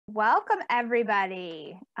Welcome,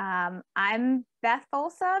 everybody. I'm Beth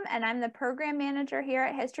Folsom, and I'm the program manager here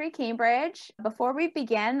at History Cambridge. Before we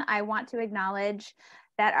begin, I want to acknowledge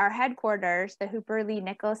that our headquarters, the Hooper Lee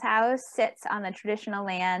Nichols House, sits on the traditional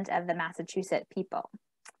land of the Massachusetts people.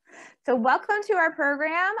 So welcome to our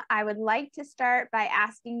program. I would like to start by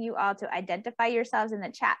asking you all to identify yourselves in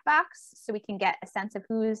the chat box so we can get a sense of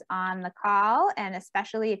who's on the call, and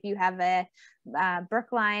especially if you have a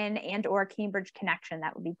Brookline and or Cambridge connection,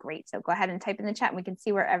 that would be great. So go ahead and type in the chat and we can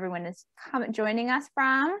see where everyone is joining us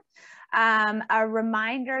from. A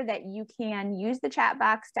reminder that you can use the chat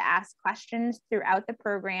box to ask questions throughout the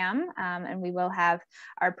program, and we will have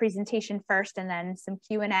our presentation first and then some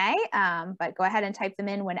Q&A, but go ahead and type them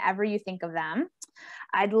in whenever you think of them.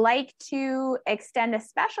 I'd like to extend a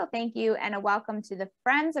special thank you and a welcome to the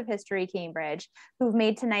Friends of History Cambridge who've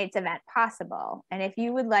made tonight's event possible. And if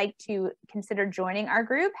you would like to consider joining our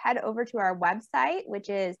group, head over to our website, which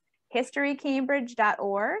is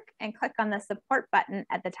historycambridge.org, and click on the support button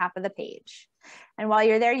at the top of the page. And while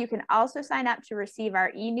you're there, you can also sign up to receive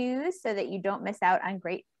our e-news so that you don't miss out on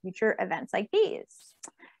great future events like these.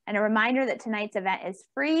 And a reminder that tonight's event is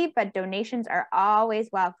free, but donations are always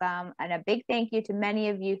welcome. And a big thank you to many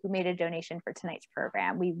of you who made a donation for tonight's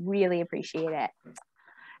program. We really appreciate it.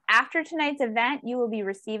 After tonight's event, you will be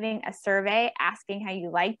receiving a survey asking how you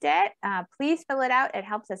liked it. Please fill it out. It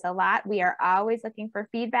helps us a lot. We are always looking for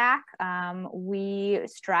feedback. We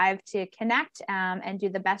strive to connect and do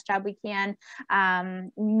the best job we can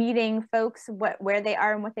meeting folks where they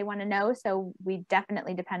are and what they want to know. So we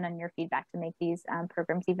definitely depend on your feedback to make these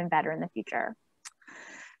programs even better in the future.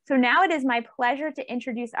 So now it is my pleasure to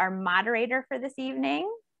introduce our moderator for this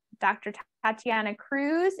evening. Dr. Tatiana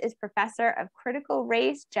Cruz is Professor of Critical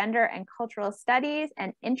Race, Gender, and Cultural Studies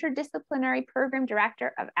and Interdisciplinary Program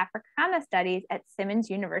Director of Africana Studies at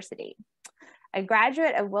Simmons University. A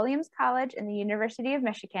graduate of Williams College and the University of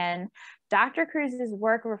Michigan, Dr. Cruz's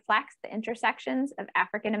work reflects the intersections of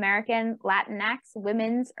African American, Latinx,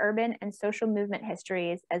 women's, urban, and social movement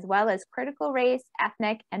histories, as well as critical race,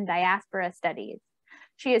 ethnic, and diaspora studies.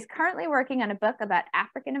 She is currently working on a book about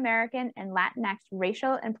African American and Latinx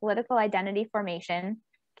racial and political identity formation,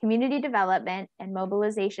 community development, and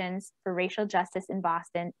mobilizations for racial justice in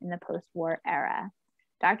Boston in the post-war era.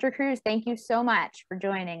 Dr. Cruz, thank you so much for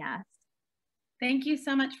joining us. Thank you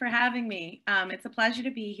so much for having me. It's a pleasure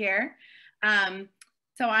to be here.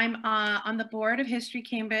 So I'm on the board of History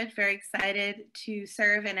Cambridge, very excited to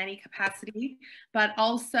serve in any capacity, but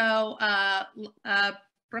also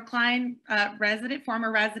Brookline former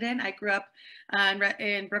resident. I grew up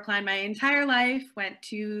in Brookline my entire life, went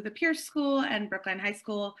to the Pierce School and Brookline High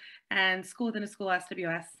School and school within a school,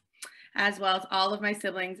 SWS, as well as all of my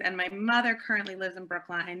siblings. And my mother currently lives in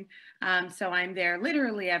Brookline, so I'm there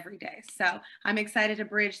literally every day. So I'm excited to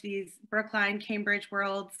bridge these Brookline-Cambridge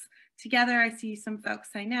worlds together. I see some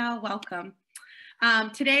folks I know. Welcome.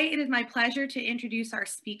 Today, it is my pleasure to introduce our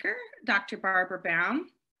speaker, Dr. Barbara Brown.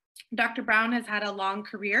 Dr. Brown has had a long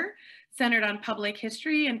career centered on public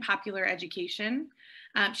history and popular education.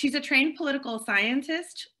 She's a trained political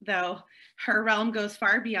scientist, though her realm goes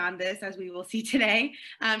far beyond this, as we will see today.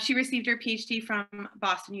 She received her PhD from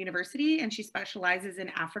Boston University, and she specializes in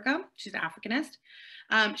Africa. She's an Africanist.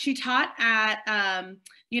 She taught at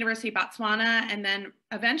University of Botswana and then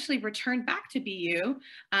eventually returned back to BU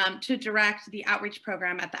to direct the outreach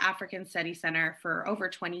program at the African Study Center for over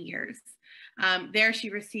 20 years. There she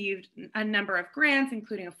received a number of grants,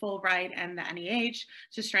 including a Fulbright and the NEH,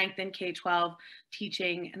 to strengthen K-12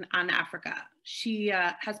 teaching on Africa. She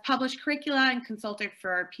has published curricula and consulted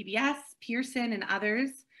for PBS, Pearson, and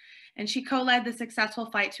others. And she co-led the successful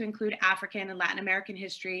fight to include African and Latin American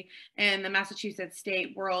history in the Massachusetts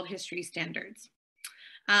State World History Standards.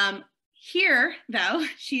 Here, though,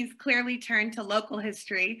 she's clearly turned to local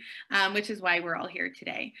history, which is why we're all here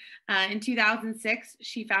today. In 2006,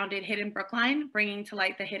 she founded Hidden Brookline, bringing to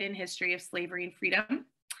light the hidden history of slavery and freedom.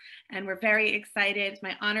 And we're very excited. It's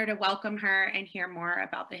my honor to welcome her and hear more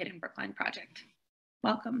about the Hidden Brookline project.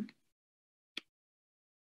 Welcome.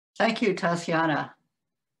 Thank you, Tatiana.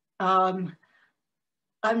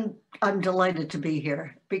 I'm delighted to be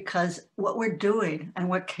here because what we're doing and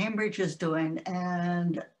what Cambridge is doing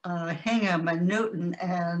and Hingham and Newton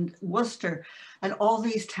and Worcester and all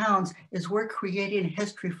these towns is we're creating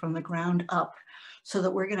history from the ground up so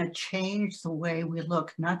that we're going to change the way we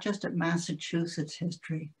look, not just at Massachusetts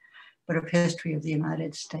history, but of history of the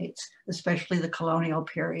United States, especially the colonial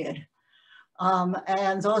period.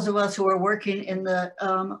 And those of us who are working in the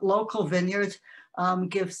local vineyards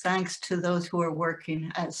give thanks to those who are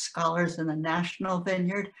working as scholars in the National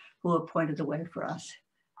Vineyard who have pointed the way for us.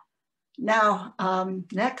 Now,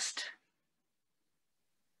 next.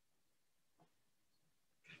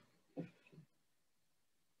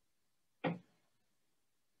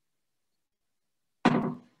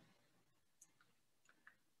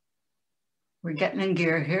 We're getting in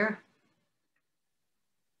gear here.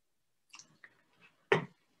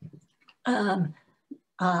 And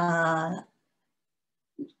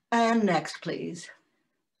next, please.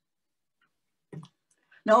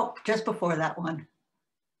 Nope, just before that one.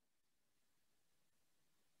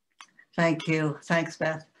 Thank you. Thanks,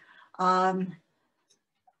 Beth. And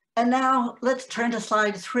now let's turn to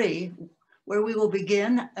slide 3, where we will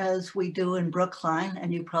begin, as we do in Brookline,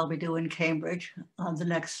 and you probably do in Cambridge, on the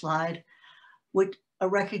next slide, with a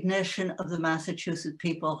recognition of the Massachusetts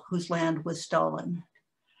people whose land was stolen.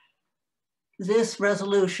 This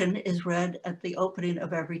resolution is read at the opening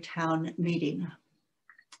of every town meeting.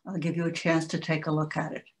 I'll give you a chance to take a look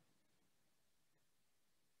at it.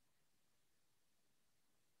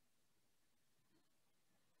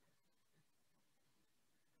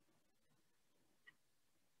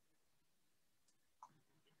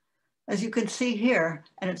 As you can see here,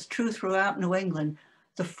 and it's true throughout New England,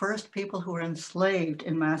 the first people who were enslaved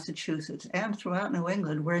in Massachusetts and throughout New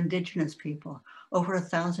England were indigenous people. Over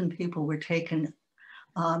 1,000 people were taken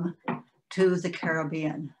to the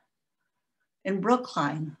Caribbean. In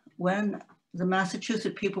Brookline, when the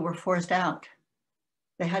Massachusetts people were forced out,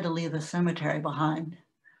 they had to leave a cemetery behind.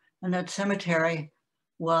 And that cemetery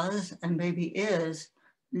was, and maybe is,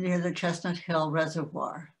 near the Chestnut Hill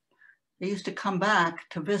Reservoir. They used to come back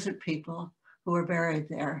to visit people who were buried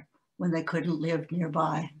there when they couldn't live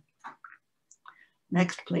nearby.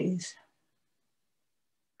 Next, please.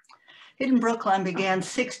 Hidden Brookline began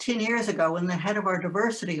 16 years ago when the head of our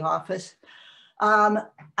diversity office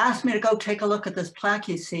asked me to go take a look at this plaque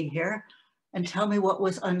you see here and tell me what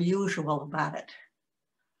was unusual about it.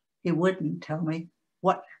 He wouldn't tell me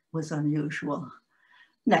what was unusual.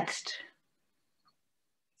 Next.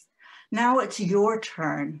 Now it's your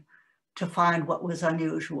turn to find what was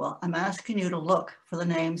unusual. I'm asking you to look for the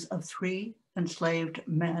names of 3 enslaved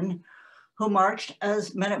men who marched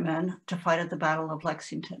as Minutemen to fight at the Battle of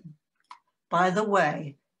Lexington. By the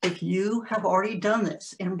way, if you have already done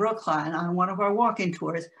this in Brookline on one of our walking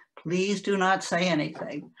tours, please do not say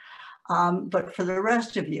anything. But for the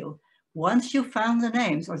rest of you, once you found the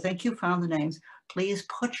names or think you found the names, please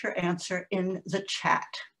put your answer in the chat.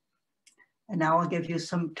 And now I'll give you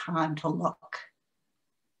some time to look.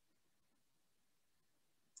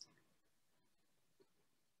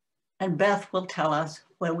 And Beth will tell us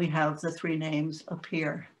when we have the 3 names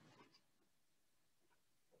appear.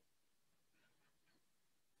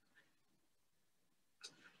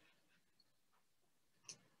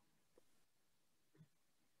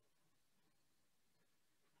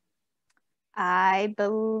 I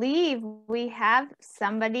believe we have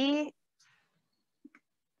somebody.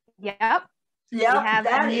 Yep. We have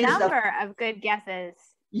a number of good guesses.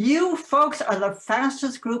 You folks are the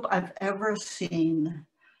fastest group I've ever seen.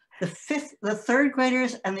 The 3rd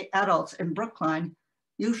graders and the adults in Brookline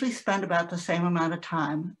usually spend about the same amount of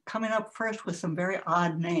time coming up first with some very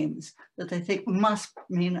odd names that they think must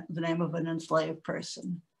mean the name of an enslaved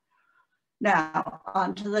person. Now,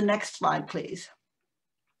 on to the next slide, please.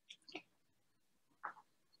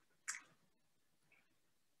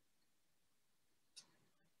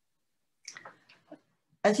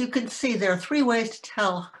 As you can see, there are 3 ways to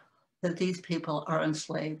tell that these people are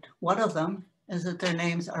enslaved. One of them is that their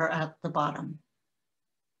names are at the bottom.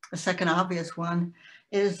 The second obvious one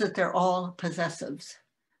is that they're all possessives.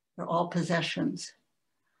 They're all possessions.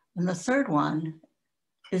 And the third one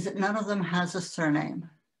is that none of them has a surname,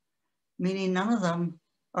 meaning none of them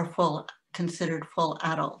are considered full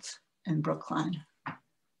adults in Brookline.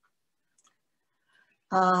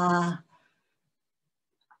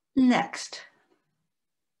 Next.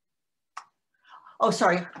 Oh,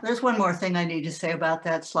 sorry, there's one more thing I need to say about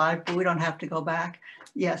that slide, but we don't have to go back.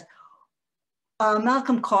 Yes.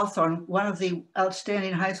 Malcolm Cawthorn, one of the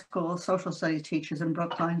outstanding high school social studies teachers in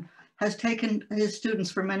Brookline, has taken his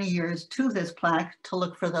students for many years to this plaque to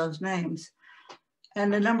look for those names.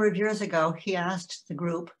 And a number of years ago, he asked the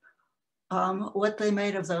group what they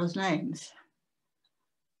made of those names.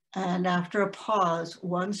 And after a pause,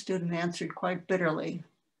 one student answered quite bitterly.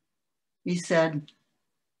 He said,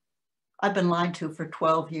 "I've been lied to for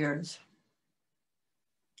 12 years.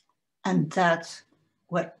 And that's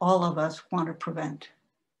what all of us want to prevent.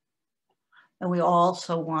 And we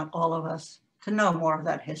also want all of us to know more of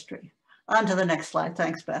that history." On to the next slide.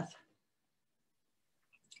 Thanks, Beth.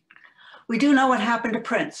 We do know what happened to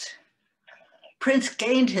Prince. Prince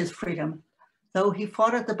gained his freedom, though he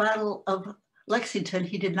fought at the Battle of Lexington,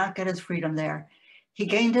 he did not get his freedom there. He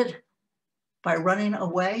gained it by running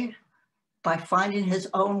away, by finding his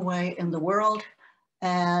own way in the world.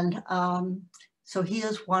 And so he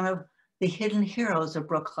is one of the hidden heroes of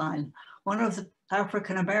Brookline, one of the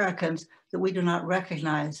African Americans that we do not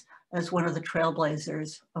recognize as one of the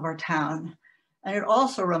trailblazers of our town. And it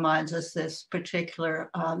also reminds us this particular,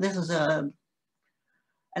 this is an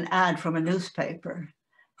ad from a newspaper,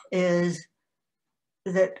 is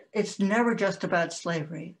that it's never just about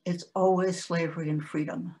slavery. It's always slavery and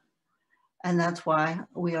freedom. And that's why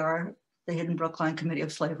we are the Hidden Brookline Committee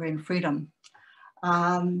of Slavery and Freedom.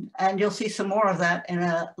 And you'll see some more of that in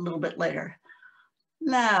a little bit later.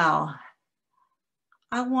 Now,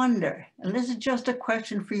 I wonder, and this is just a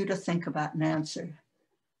question for you to think about and answer.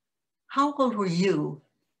 How old were you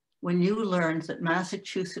when you learned that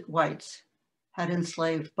Massachusetts whites had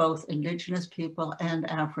enslaved both Indigenous people and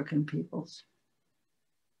African peoples?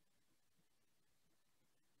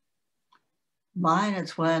 Mine,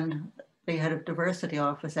 it's when the head of diversity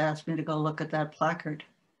office asked me to go look at that placard.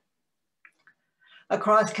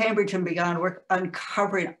 Across Cambridge and beyond, we're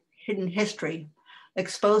uncovering hidden history,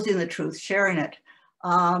 exposing the truth, sharing it.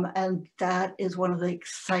 And that is one of the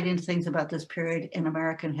exciting things about this period in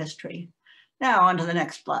American history. Now, on to the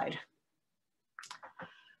next slide.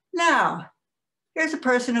 Now, here's a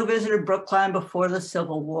person who visited Brookline before the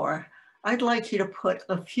Civil War. I'd like you to put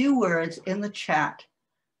a few words in the chat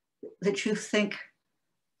that you think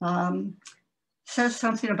says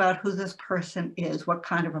something about who this person is, what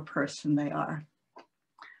kind of a person they are.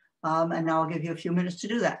 And now I'll give you a few minutes to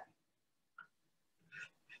do that.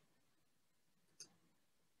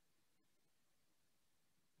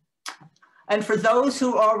 And for those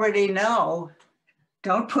who already know,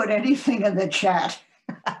 don't put anything in the chat.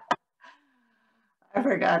 I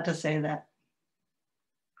forgot to say that.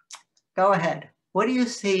 Go ahead. What do you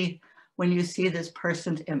see when you see this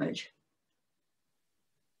person's image?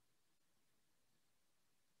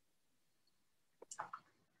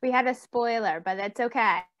 We had a spoiler, but that's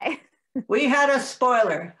okay. We had a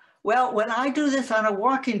spoiler. Well, when I do this on a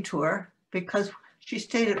walking tour, because she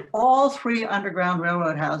stayed at all 3 Underground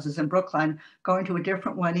Railroad houses in Brookline, going to a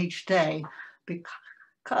different one each day,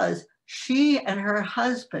 because she and her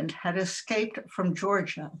husband had escaped from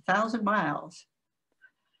Georgia, 1,000 miles,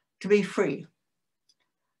 to be free.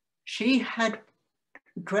 She had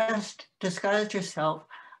disguised herself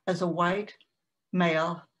as a white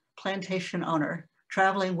male plantation owner,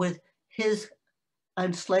 traveling with his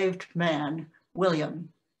enslaved man, William.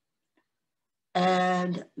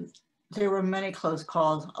 And there were many close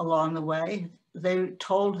calls along the way. They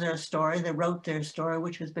told their story, they wrote their story,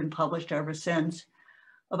 which has been published ever since,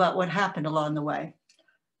 about what happened along the way.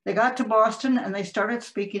 They got to Boston and they started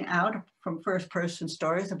speaking out from first-person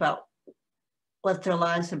stories about what their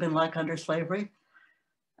lives had been like under slavery,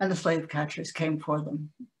 and the slave catchers came for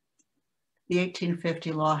them. The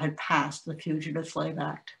 1850 law had passed, the Fugitive Slave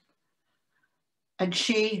Act. And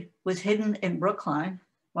she was hidden in Brookline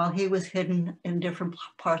while he was hidden in different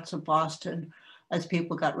parts of Boston as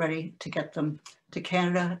people got ready to get them to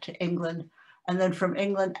Canada, to England. And then from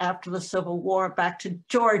England, after the Civil War, back to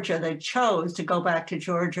Georgia. They chose to go back to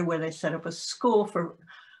Georgia, where they set up a school for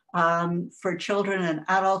children and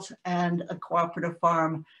adults and a cooperative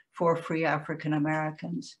farm for free African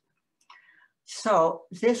Americans. So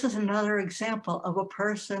this is another example of a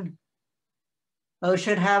person who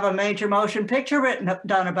should have a major motion picture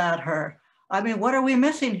done about her. I mean, what are we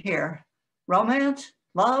missing here? Romance,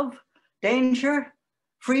 love, danger,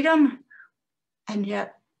 freedom, and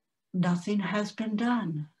yet nothing has been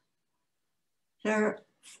done. There are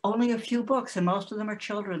only a few books, and most of them are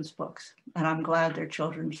children's books, and I'm glad they're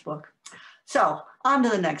children's books. So on to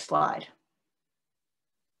the next slide.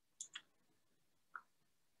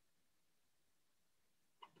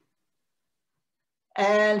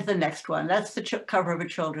 And the next one, that's the cover of a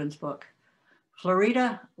children's book.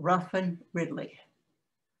 Florida Ruffin Ridley.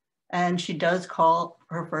 And she does call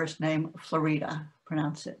her first name Florida,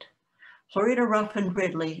 pronounce it. Florida Ruffin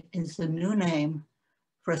Ridley is the new name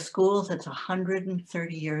for a school that's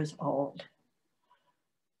 130 years old.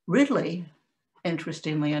 Ridley,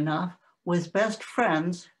 interestingly enough, was best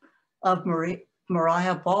friends of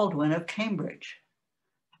Maria Baldwin of Cambridge,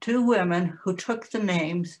 2 women who took the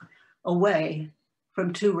names away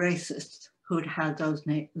from 2 racists who'd had those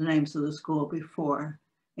names of the school before.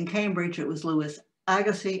 In Cambridge, it was Louis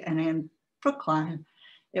Agassiz, and in Brookline,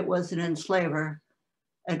 it was an enslaver,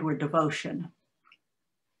 Edward Devotion.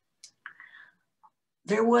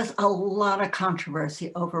 There was a lot of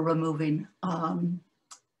controversy over removing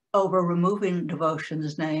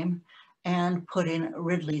Devotion's name and putting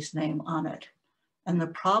Ridley's name on it. And the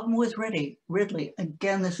problem with Ridley,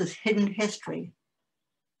 again, this is hidden history,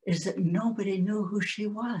 is that nobody knew who she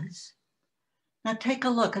was. Now take a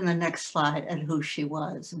look in the next slide at who she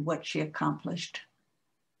was and what she accomplished.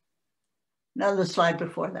 Another slide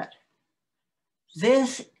before that.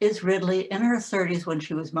 This is Ridley in her 30s when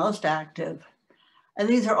she was most active. And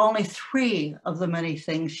these are only 3 of the many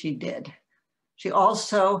things she did. She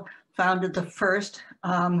also founded the first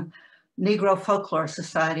Negro Folklore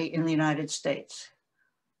Society in the United States.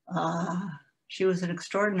 She was an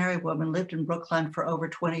extraordinary woman, lived in Brookline for over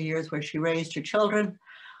 20 years where she raised her children,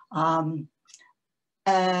 and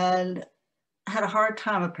had a hard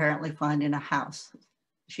time apparently finding a house.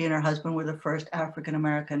 She and her husband were the first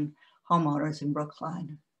African-American homeowners in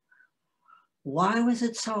Brookline. Why was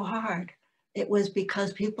it so hard? It was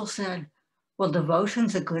because people said, well,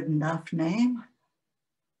 Devotion's a good enough name.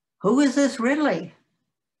 Who is this Ridley?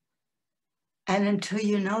 And until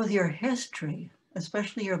you know your history,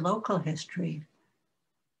 especially your local history,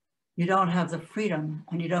 you don't have the freedom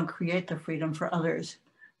and you don't create the freedom for others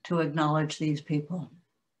to acknowledge these people.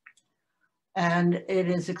 And it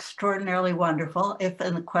is extraordinarily wonderful. If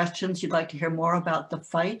in the questions you'd like to hear more about the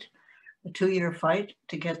fight, the 2-year fight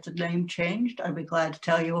to get the name changed, I'd be glad to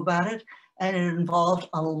tell you about it. And it involved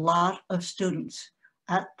a lot of students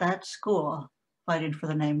at that school fighting for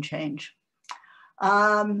the name change.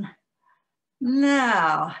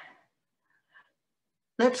 Now,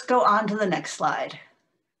 let's go on to the next slide.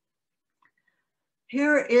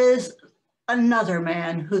 Here is another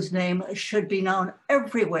man whose name should be known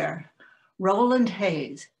everywhere, Roland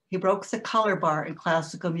Hayes. He broke the color bar in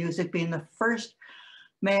classical music, being the first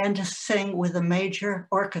man to sing with a major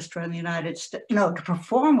orchestra in the United States, no, to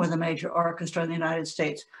perform with a major orchestra in the United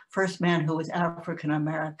States, first man who was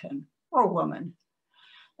African-American or woman.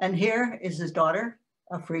 And here is his daughter,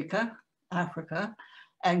 Africa,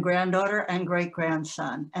 and granddaughter and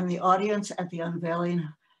great-grandson, and the audience at the unveiling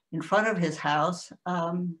in front of his house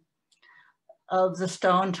of the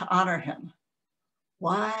stone to honor him.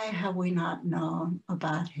 Why have we not known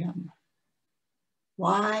about him?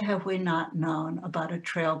 Why have we not known about a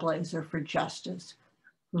trailblazer for justice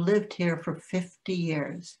who lived here for 50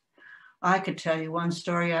 years? I could tell you one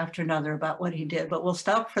story after another about what he did, but we'll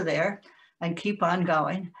stop for there and keep on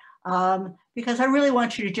going because I really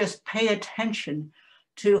want you to just pay attention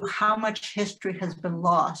to how much history has been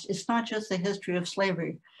lost. It's not just the history of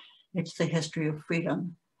slavery, it's the history of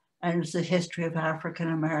freedom, and it's the history of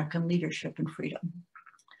African-American leadership and freedom.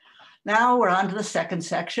 Now we're on to the second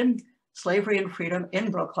section, slavery and freedom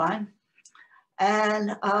in Brookline.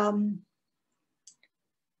 And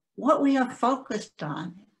what we have focused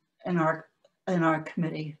on in our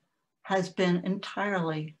committee has been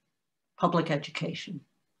entirely public education.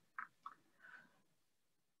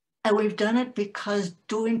 And we've done it because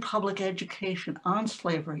doing public education on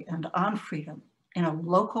slavery and on freedom in a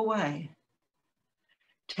local way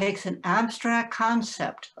takes an abstract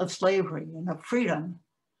concept of slavery and of freedom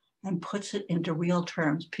and puts it into real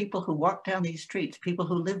terms. People who walk down these streets, people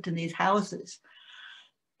who lived in these houses,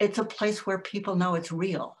 it's a place where people know it's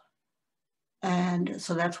real. And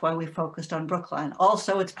so that's why we focused on Brookline.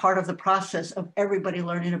 Also, it's part of the process of everybody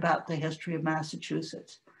learning about the history of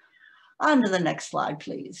Massachusetts. On to the next slide,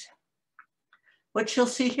 please. What you'll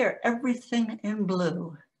see here, everything in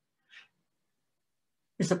blue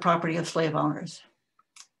is the property of slave owners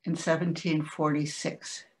in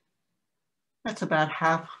 1746. That's about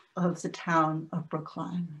half of the town of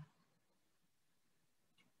Brookline.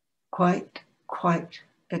 Quite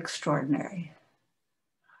extraordinary.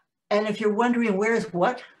 And if you're wondering where's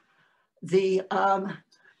what, the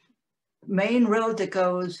main road that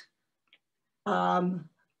goes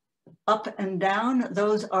up and down,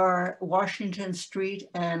 those are Washington Street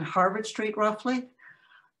and Harvard Street roughly.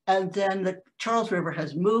 And then the Charles River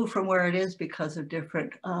has moved from where it is because of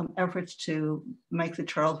different efforts to make the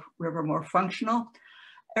Charles River more functional.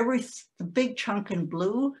 The big chunk in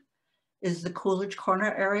blue is the Coolidge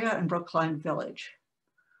Corner area in Brookline Village.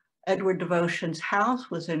 Edward Devotion's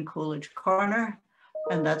house was in Coolidge Corner,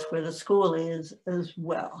 and that's where the school is as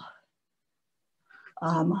well.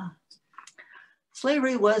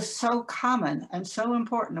 Slavery was so common and so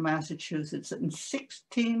important to Massachusetts that in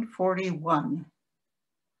 1641,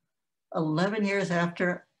 11 years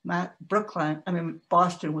after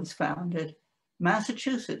Boston was founded,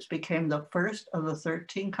 Massachusetts became the first of the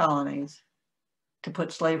 13 colonies to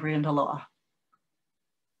put slavery into law.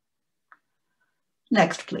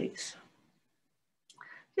 Next, please.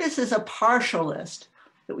 This is a partial list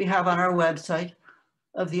that we have on our website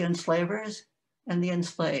of the enslavers and the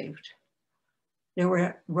enslaved. There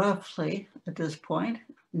were roughly, at this point,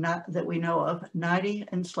 not that we know of, 90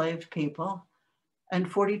 enslaved people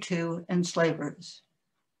and 42 enslavers.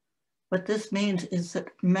 What this means is that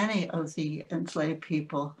many of the enslaved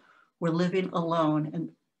people were living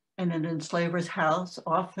alone in an enslaver's house,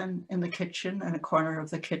 often in the kitchen, in a corner of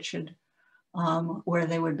the kitchen, where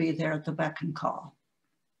they would be there at the beck and call.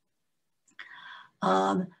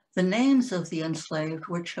 The names of the enslaved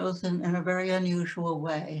were chosen in a very unusual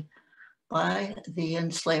way by the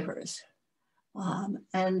enslavers.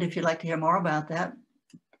 And if you'd like to hear more about that,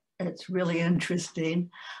 it's really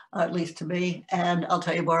interesting, at least to me, and I'll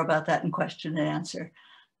tell you more about that in question and answer.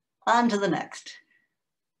 On to the next.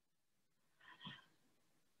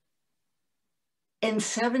 In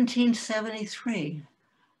 1773,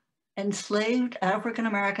 enslaved African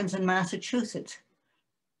Americans in Massachusetts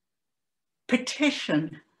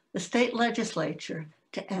petitioned the state legislature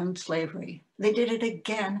to end slavery. They did it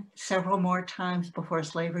again several more times before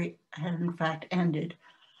slavery had in fact ended.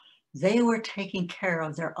 They were taking care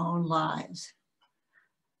of their own lives.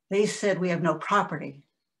 They said, we have no property.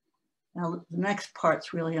 Now, the next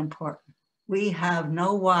part's really important. We have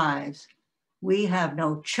no wives, we have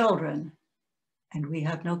no children, and we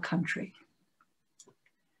have no country.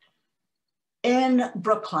 In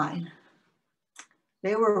Brookline,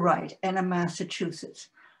 they were right, and in Massachusetts,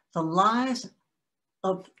 the lives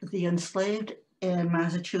of the enslaved in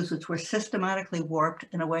Massachusetts were systematically warped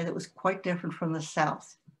in a way that was quite different from the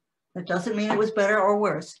South. That doesn't mean it was better or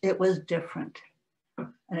worse, it was different.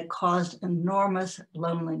 And it caused enormous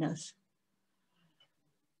loneliness.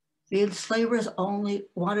 The enslavers only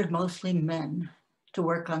wanted mostly men to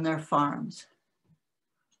work on their farms.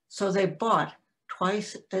 So they bought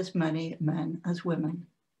twice as many men as women.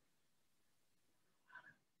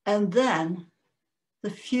 And then the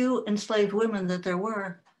few enslaved women that there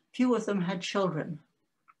were, few of them had children,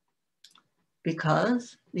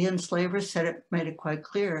 because the enslavers made it quite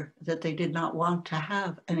clear that they did not want to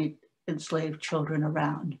have any enslaved children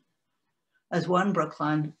around. As one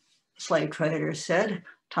Brookline slave trader said,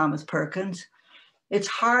 Thomas Perkins, it's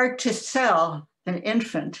hard to sell an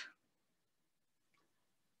infant.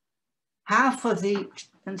 Half of the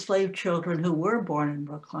enslaved children who were born in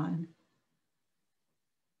Brookline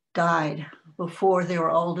died before they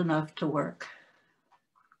were old enough to work,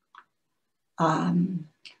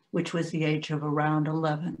 which was the age of around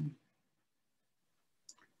 11.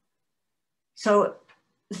 So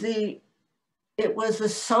it was the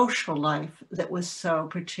social life that was so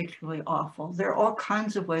particularly awful. There are all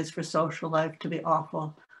kinds of ways for social life to be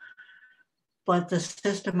awful, but the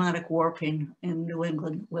systematic warping in New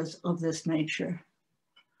England was of this nature.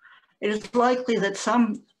 It is likely that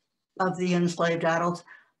some of the enslaved adults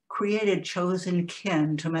created chosen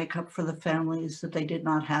kin to make up for the families that they did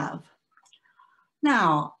not have.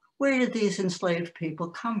 Now, where did these enslaved people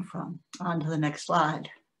come from? On to the next slide.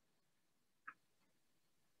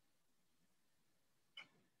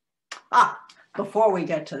 Before we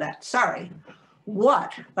get to that, sorry.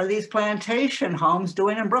 What are these plantation homes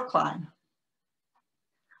doing in Brookline?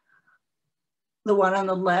 The one on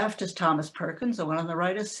the left is Thomas Perkins, the one on the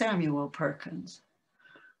right is Samuel Perkins.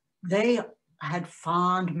 They had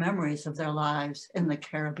fond memories of their lives in the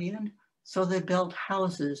Caribbean, so they built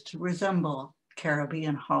houses to resemble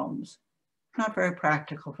Caribbean homes. Not very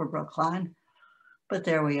practical for Brookline, but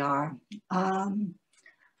there we are.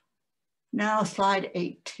 Now slide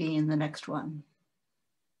 18, the next one.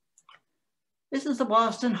 This is the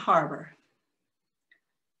Boston Harbor.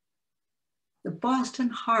 The Boston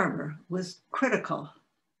Harbor was critically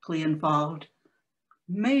involved,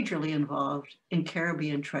 majorly involved in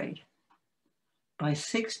Caribbean trade. By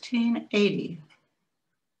 1680,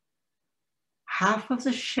 half of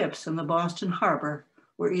the ships in the Boston Harbor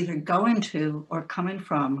were either going to or coming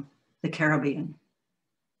from the Caribbean.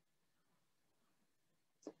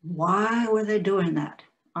 Why were they doing that?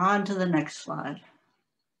 On to the next slide.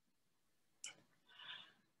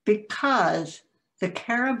 Because the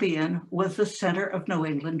Caribbean was the center of New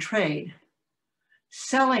England trade.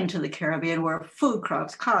 Selling to the Caribbean were food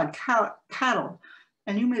crops, cod, cattle.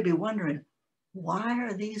 And you may be wondering, why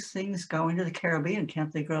are these things going to the Caribbean?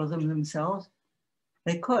 Can't they grow them themselves?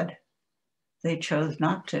 They could. They chose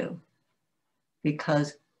not to,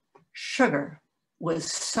 because sugar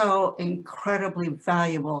was so incredibly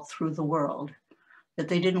valuable through the world that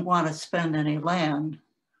they didn't want to spend any land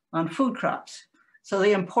on food crops. So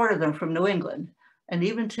they imported them from New England. And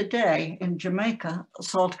even today in Jamaica,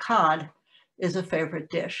 salt cod is a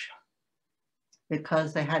favorite dish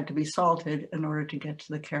because they had to be salted in order to get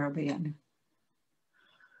to the Caribbean.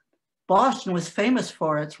 Boston was famous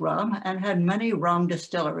for its rum and had many rum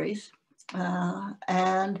distilleries.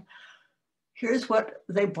 And here's what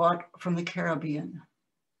they bought from the Caribbean.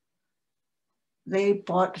 They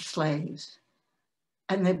bought slaves.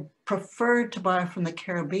 And they preferred to buy from the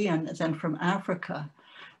Caribbean than from Africa,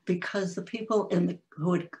 because the people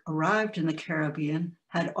who had arrived in the Caribbean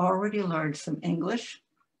had already learned some English,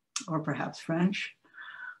 or perhaps French,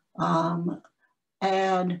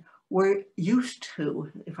 and were used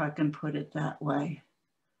to, if I can put it that way,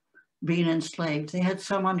 being enslaved. They had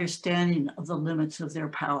some understanding of the limits of their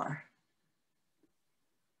power.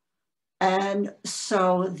 And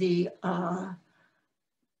so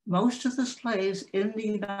most of the slaves in the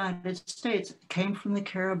United States came from the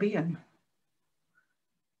Caribbean.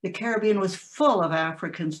 The Caribbean was full of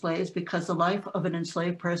African slaves because the life of an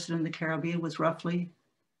enslaved person in the Caribbean was roughly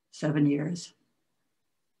 7 years,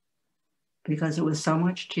 because it was so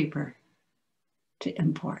much cheaper to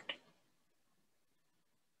import.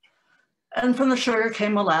 And from the sugar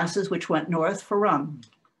came molasses, which went north for rum.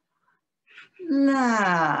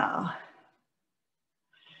 Now,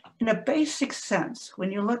 in a basic sense,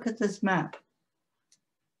 when you look at this map,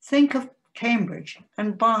 think of Cambridge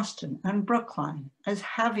and Boston and Brookline as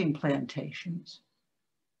having plantations,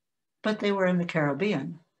 but they were in the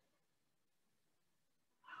Caribbean.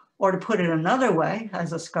 Or to put it another way,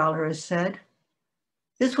 as a scholar has said,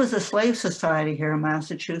 this was a slave society here in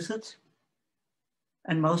Massachusetts,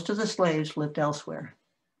 and most of the slaves lived elsewhere.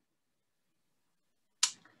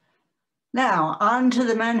 Now, on to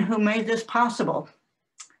the men who made this possible.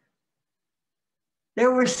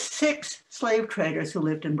 There were 6 slave traders who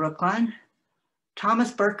lived in Brookline.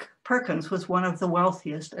 Thomas Perkins was one of the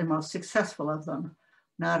wealthiest and most successful of them.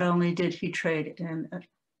 Not only did he trade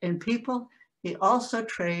in people, he also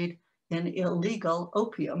traded in illegal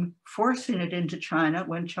opium, forcing it into China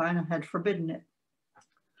when China had forbidden it.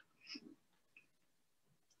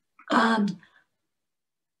 And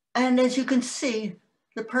as you can see,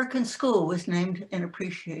 the Perkins School was named in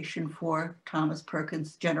appreciation for Thomas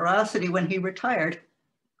Perkins' generosity when he retired.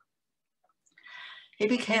 He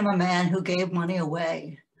became a man who gave money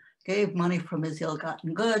away, gave money from his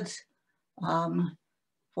ill-gotten goods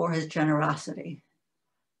for his generosity.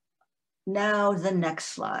 Now the next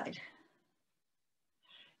slide.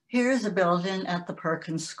 Here's a building at the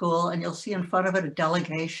Perkins School, and you'll see in front of it a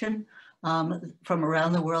delegation from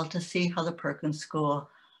around the world to see how the Perkins School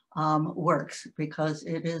works, because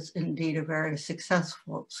it is indeed a very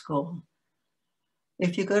successful school.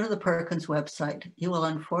 If you go to the Perkins website, you will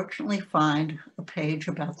unfortunately find a page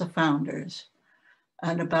about the founders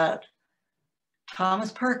and about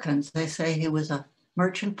Thomas Perkins. They say he was a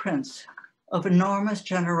merchant prince of enormous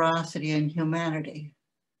generosity and humanity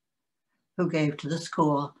who gave to the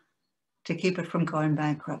school to keep it from going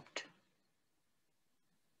bankrupt.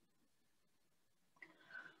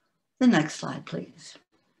 The next slide, please.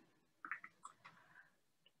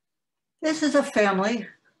 This is a family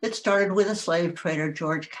that started with a slave trader,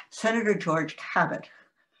 Senator George Cabot,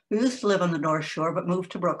 who used to live on the North Shore but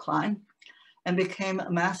moved to Brookline and became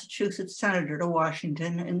a Massachusetts senator to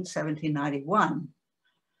Washington in 1791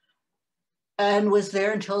 and was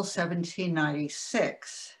there until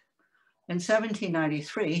 1796. In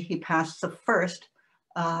 1793, he passed the first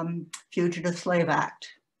Fugitive Slave Act.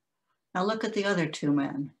 Now look at the other 2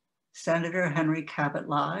 men, Senator Henry Cabot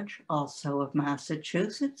Lodge, also of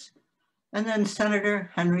Massachusetts, and then Senator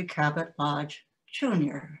Henry Cabot Lodge,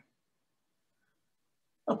 Jr.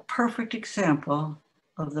 A perfect example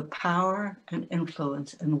of the power and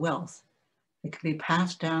influence and wealth that can be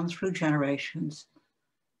passed down through generations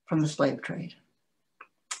from the slave trade.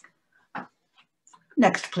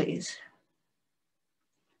 Next, please.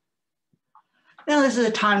 Now this is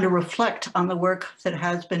a time to reflect on the work that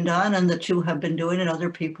has been done and that you have been doing and other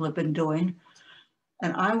people have been doing.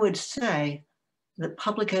 And I would say that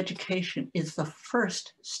public education is the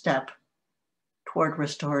first step toward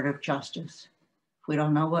restorative justice. If we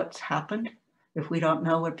don't know what's happened, if we don't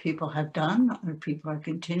know what people have done or people are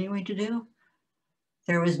continuing to do,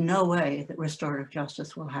 there is no way that restorative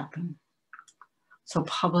justice will happen. So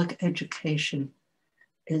public education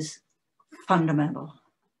is fundamental.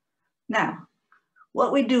 Now,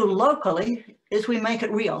 what we do locally is we make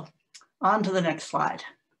it real. On to the next slide.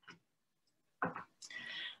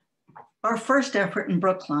 Our first effort in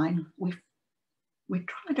Brookline, we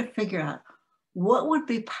tried to figure out what would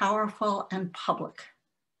be powerful and public.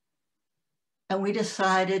 And we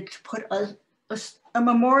decided to put a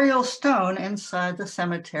memorial stone inside the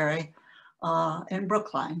cemetery in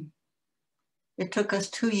Brookline. It took us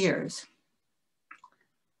 2 years.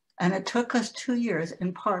 And it took us 2 years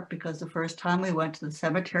in part because the first time we went to the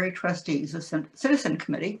cemetery trustees, the citizen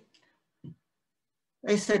committee,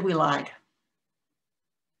 they said we lied.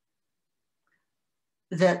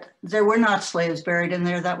 That there were not slaves buried in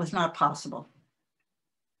there, that was not possible.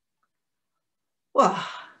 Well,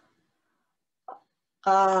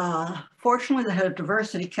 Fortunately, the head of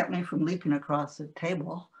diversity kept me from leaping across the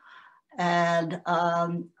table. And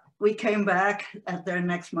we came back at their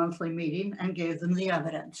next monthly meeting and gave them the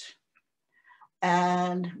evidence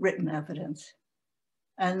and written evidence.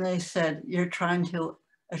 And they said, you're trying to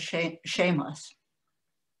shame us.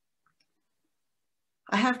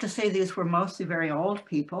 I have to say these were mostly very old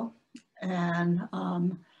people, and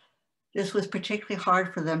this was particularly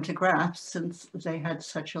hard for them to grasp since they had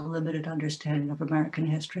such a limited understanding of American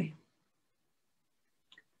history.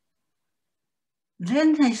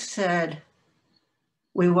 Then they said,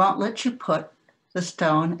 we won't let you put the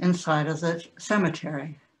stone inside of the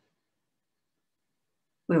cemetery.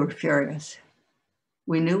 We were furious.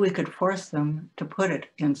 We knew we could force them to put it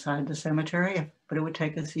inside the cemetery, but it would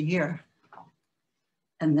take us a year.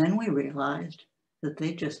 And then we realized that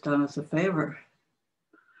they just done us a favor,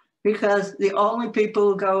 because the only people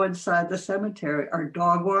who go inside the cemetery are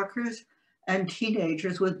dog walkers and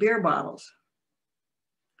teenagers with beer bottles.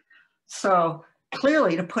 So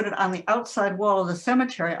clearly, to put it on the outside wall of the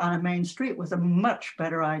cemetery on a main street was a much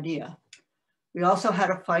better idea. We also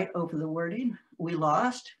had a fight over the wording. We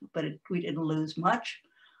lost, but we didn't lose much.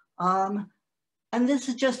 And this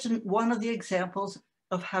is just one of the examples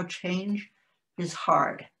of how change is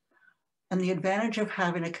hard, and the advantage of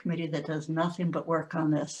having a committee that does nothing but work on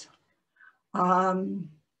this.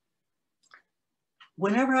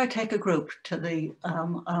 Whenever I take a group to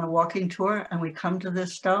on a walking tour and we come to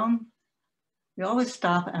this stone, we always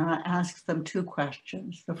stop and I ask them two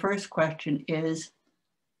questions. The first question is,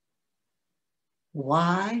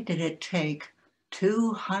 why did it take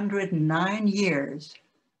 209 years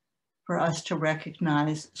for us to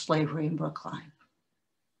recognize slavery in Brookline?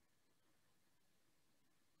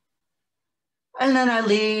 And then I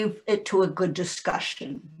leave it to a good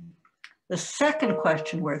discussion. The second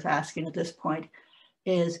question worth asking at this point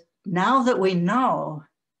is, now that we know,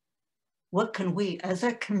 what can we as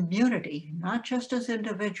a community, not just as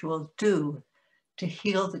individuals, do to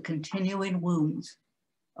heal the continuing wounds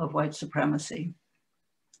of white supremacy?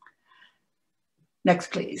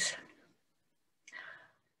 Next, please.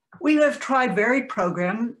 We have tried varied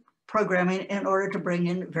programming in order to bring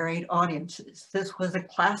in varied audiences. This was a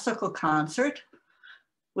classical concert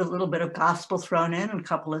with a little bit of gospel thrown in and a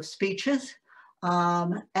couple of speeches.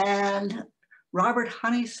 And Robert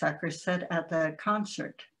Honeysucker said at the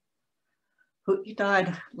concert, who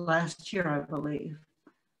died last year, I believe,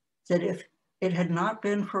 that if it had not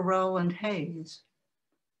been for Roland Hayes,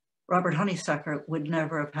 Robert Honeysucker would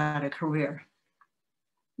never have had a career.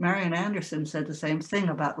 Marian Anderson said the same thing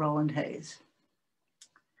about Roland Hayes.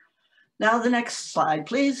 Now the next slide,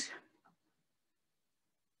 please.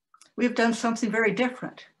 We've done something very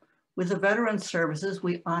different. With the Veterans Services,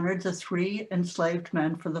 we honored the 3 enslaved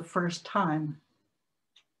men for the first time,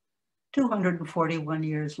 241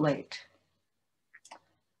 years late.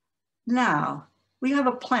 Now, we have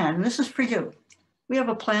a plan, and this is for you. We have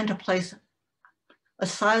a plan to place a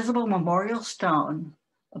sizable memorial stone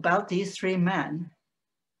about these 3 men,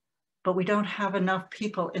 but we don't have enough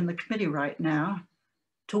people in the committee right now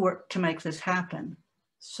to work to make this happen.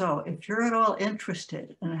 So if you're at all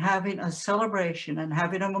interested in having a celebration and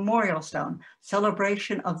having a memorial stone,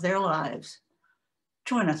 celebration of their lives,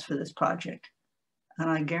 join us for this project. And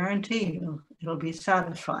I guarantee you, it'll be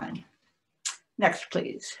satisfying. Next,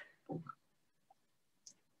 please.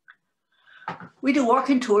 We do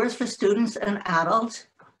walking tours for students and adults.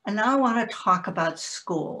 And now I want to talk about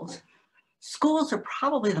schools. Schools are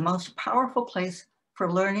probably the most powerful place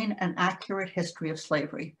for learning an accurate history of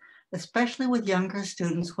slavery, especially with younger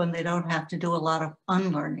students when they don't have to do a lot of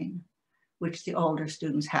unlearning, which the older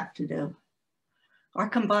students have to do. Our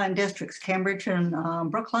combined districts, Cambridge and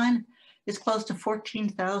Brookline, is close to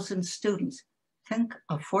 14,000 students. Think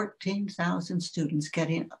of 14,000 students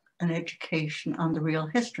getting an education on the real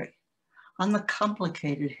history, on the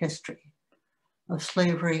complicated history of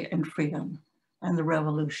slavery and freedom and the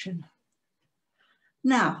revolution.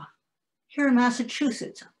 Now, here in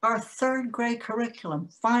Massachusetts, our 3rd grade curriculum,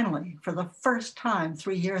 finally, for the first time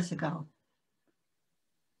 3 years ago,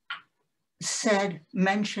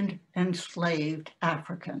 mentioned enslaved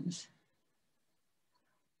Africans.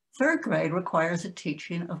 3rd grade requires a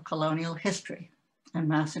teaching of colonial history and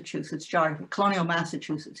Massachusetts geography, colonial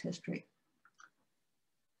Massachusetts history.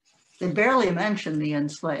 They barely mention the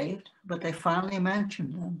enslaved, but they finally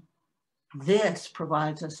mentioned them. This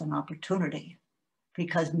provides us an opportunity,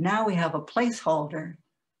 because now we have a placeholder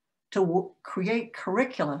to create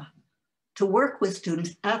curricula to work with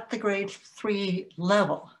students at the grade 3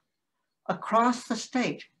 level across the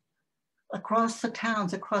state, across the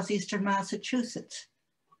towns, across Eastern Massachusetts.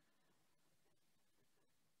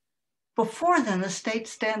 Before then, the state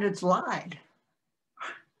standards lied.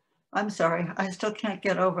 I'm sorry, I still can't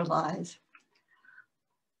get over lies.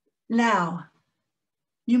 Now,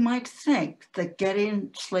 you might think that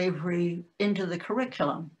getting slavery into the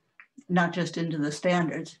curriculum, not just into the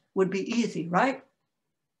standards, would be easy, right?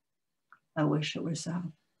 I wish it were so.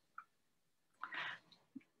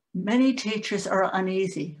 Many teachers are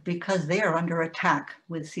uneasy because they are under attack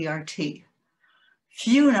with CRT.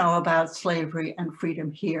 Few know about slavery and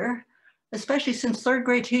freedom here, especially since third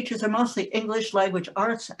grade teachers are mostly English language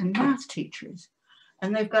arts and math teachers,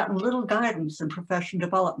 and they've gotten little guidance in professional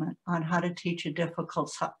development on how to teach a difficult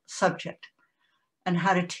subject and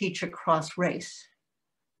how to teach across race.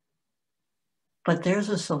 But there's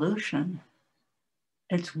a solution.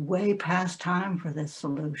 It's way past time for this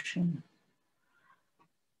solution.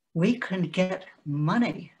 We can get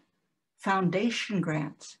money, foundation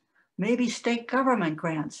grants, maybe state government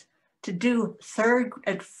grants to do 3rd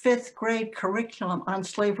and 5th grade curriculum on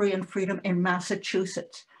slavery and freedom in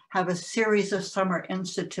Massachusetts, have a series of summer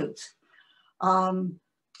institutes.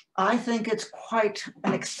 I think it's quite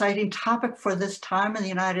an exciting topic for this time in the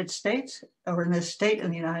United States, or in this state in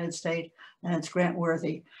the United States, and it's grant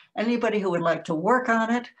worthy. Anybody who would like to work on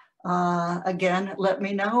it, again, let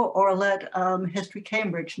me know, or let History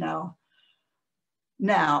Cambridge know.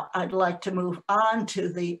 Now, I'd like to move on to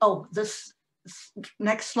the, this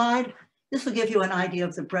next slide. This will give you an idea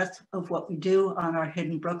of the breadth of what we do on our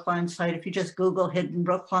Hidden Brookline site. If you just Google Hidden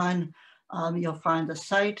Brookline, you'll find the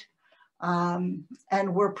site. And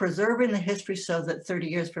we're preserving the history so that 30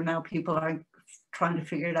 years from now, people aren't trying to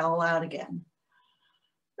figure it all out again.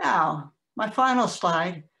 Now, my final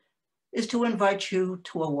slide is to invite you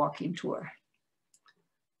to a walking tour.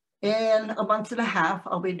 In a month and a half,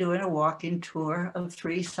 I'll be doing a walking tour of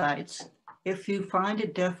 3 sites. If you find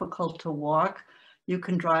it difficult to walk, you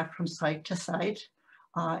can drive from site to site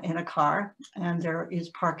in a car, and there is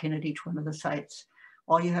parking at each one of the sites.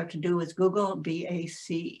 All you have to do is Google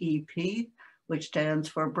BACEP, which stands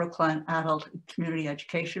for Brookline Adult Community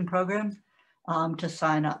Education Program, to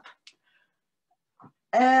sign up.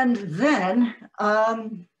 And then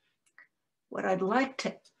what I'd like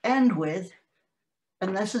to end with,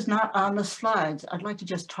 and this is not on the slides, I'd like to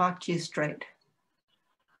just talk to you straight.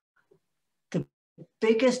 The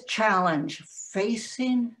biggest challenge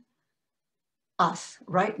facing us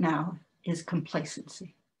right now is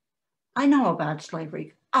complacency. I know about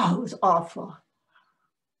slavery. Oh, it was awful.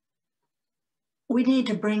 We need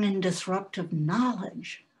to bring in disruptive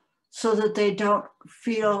knowledge so that they don't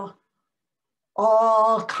feel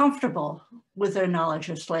all comfortable with their knowledge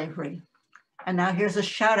of slavery. And now here's a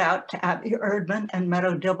shout out to Abby Erdman and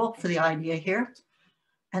Meadow Dibble for the idea here.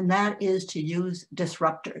 And that is to use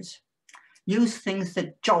disruptors. Use things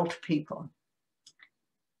that jolt people.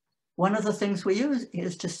 One of the things we use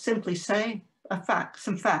is to simply say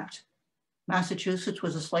some facts. Massachusetts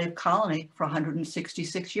was a slave colony for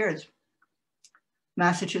 166 years.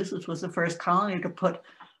 Massachusetts was the first colony to put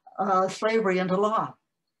slavery into law.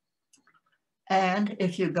 And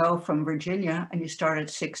if you go from Virginia and you start at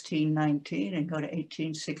 1619 and go to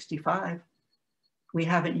 1865, we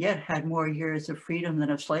haven't yet had more years of freedom than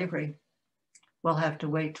of slavery. We'll have to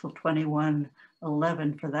wait till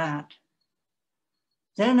 2111 for that.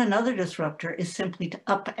 Then another disruptor is simply to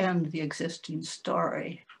upend the existing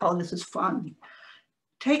story. Oh, this is fun.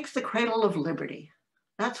 Take the Cradle of Liberty.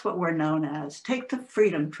 That's what we're known as. Take the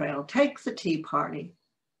Freedom Trail, take the Tea Party.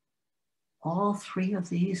 All 3 of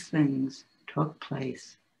these things took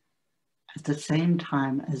place at the same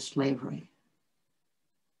time as slavery.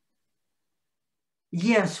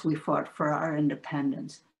 Yes, we fought for our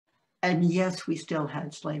independence, and yes, we still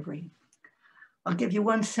had slavery. I'll give you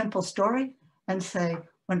one simple story and say,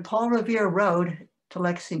 when Paul Revere rode to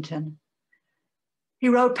Lexington, he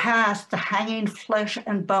rode past the hanging flesh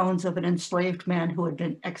and bones of an enslaved man who had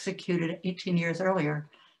been executed 18 years earlier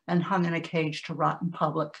and hung in a cage to rot in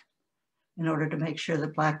public in order to make sure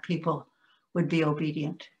that Black people would be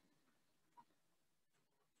obedient.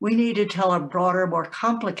 We need to tell a broader, more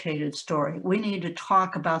complicated story. We need to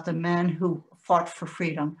talk about the men who fought for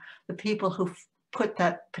freedom, the people who put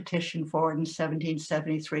that petition forward in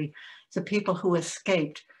 1773, the people who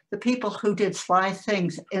escaped, the people who did sly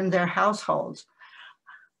things in their households.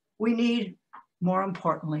 We need, more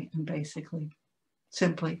importantly and basically,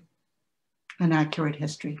 simply an accurate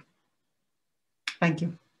history. Thank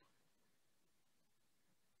you.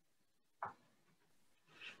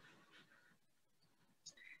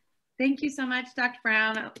 Thank you so much, Dr.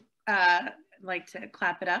 Brown. I'd like to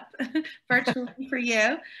clap it up virtually for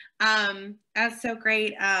you. That's so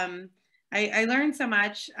great. I learned so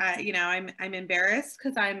much. You know, I'm embarrassed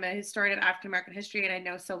because I'm a historian of African American history and I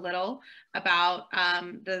know so little about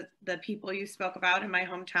the people you spoke about in my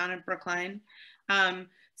hometown of Brookline.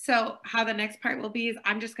 So how the next part will be is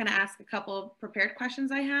I'm just going to ask a couple of prepared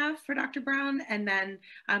questions I have for Dr. Brown, and then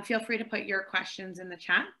feel free to put your questions in the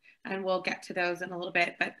chat and we'll get to those in a little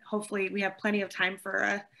bit, but hopefully we have plenty of time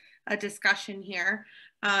for a discussion here.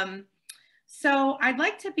 So I'd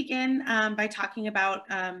like to begin by talking about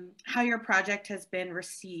how your project has been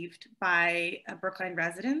received by Brookline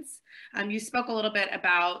residents. You spoke a little bit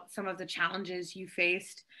about some of the challenges you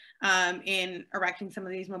faced in erecting some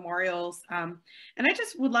of these memorials. And I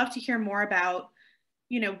just would love to hear more about,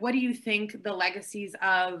 you know, what do you think the legacies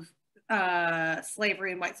of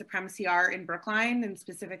slavery and white supremacy are in Brookline, and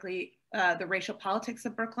specifically the racial politics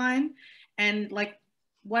of Brookline, and like,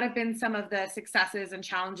 what have been some of the successes and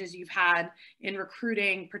challenges you've had in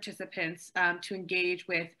recruiting participants to engage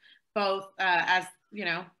with both as, you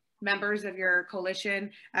know, members of your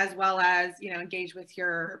coalition, as well as, you know, engage with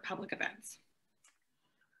your public events?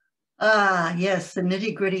 Yes, the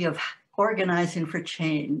nitty-gritty of organizing for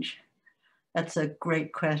change. That's a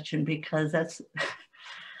great question, because that's,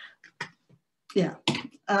 yeah.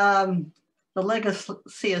 The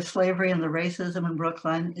legacy of slavery and the racism in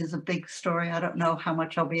Brookline is a big story. I don't know how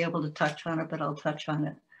much I'll be able to touch on it, but I'll touch on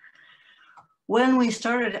it. When we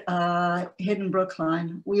started Hidden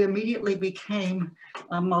Brookline, we immediately became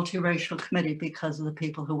a multiracial committee because of the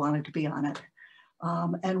people who wanted to be on it.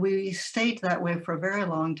 And we stayed that way for a very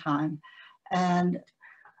long time. And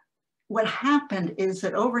what happened is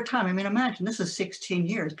that over time, I mean, imagine this is 16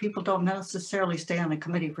 years. People don't necessarily stay on a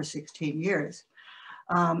committee for 16 years.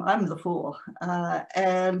 I'm the fool.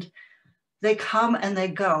 And they come and they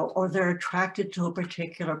go, or they're attracted to a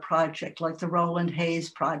particular project, like the Roland Hayes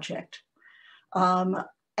project.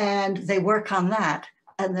 And they work on that,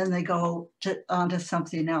 and then they go on to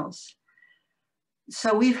something else.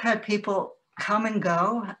 So we've had people come and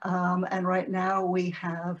go, and right now we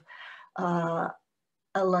have a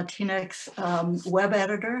Latinx web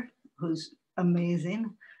editor who's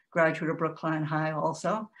amazing, graduate of Brookline High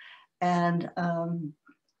also, and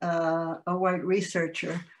a white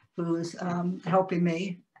researcher who's helping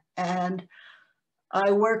me. And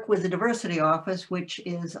I work with the diversity office, which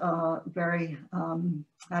is very,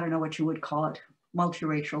 I don't know what you would call it,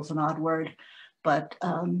 multiracial is an odd word, but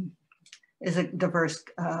is a diverse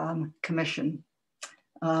commission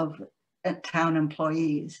of town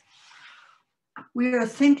employees. We are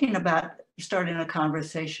thinking about starting a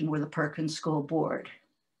conversation with the Perkins School Board.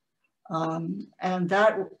 And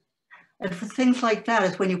for things like that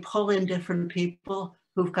is when you pull in different people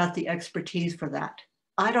who've got the expertise for that.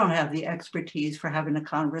 I don't have the expertise for having a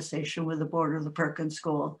conversation with the board of the Perkins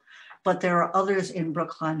School, but there are others in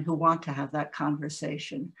Brookline who want to have that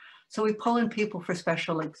conversation. So we pull in people for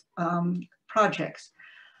special projects.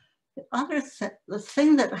 The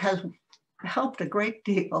thing that has helped a great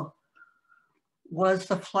deal was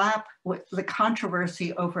the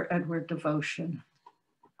controversy over Edward Devotion.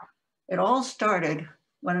 It all started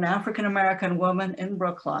when an African-American woman in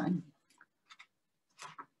Brookline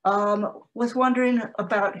was wondering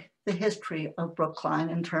about the history of Brookline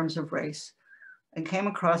in terms of race, and came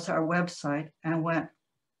across our website and went,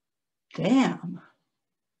 damn,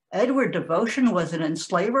 Edward Devotion was an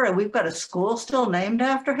enslaver and we've got a school still named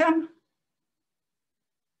after him?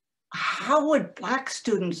 How would Black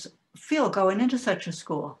students feel going into such a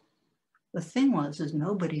school? The thing is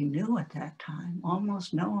nobody knew at that time.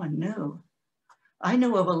 Almost no one knew. I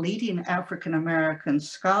knew of a leading African-American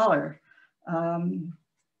scholar.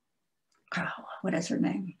 What is her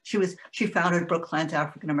name? She founded Brookline's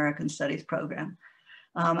African-American Studies program,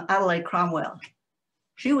 Adelaide Cromwell.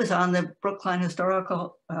 She was on the Brookline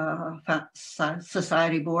Historical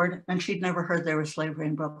Society board, and she'd never heard there was slavery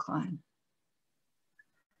in Brookline.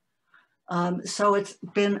 So it's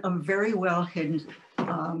been a very well hidden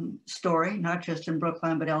story, not just in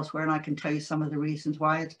Brookline, but elsewhere. And I can tell you some of the reasons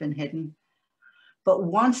why it's been hidden. But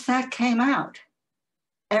once that came out,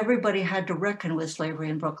 everybody had to reckon with slavery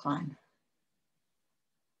in Brookline.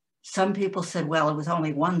 Some people said, well, it was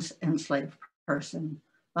only one enslaved person.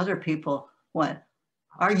 Other people went,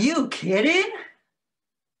 are you kidding?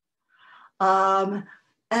 And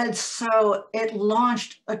so it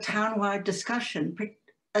launched a townwide discussion,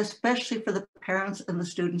 especially for the parents and the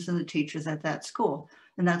students and the teachers at that school.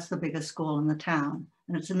 And that's the biggest school in the town,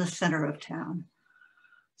 and it's in the center of town.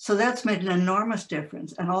 So that's made an enormous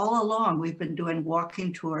difference. And all along, we've been doing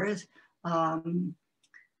walking tours,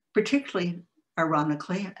 particularly,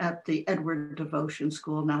 ironically, at the Edward Devotion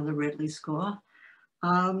School, now the Ridley School.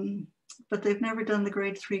 But they've never done the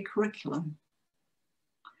grade 3 curriculum.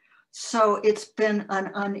 So it's been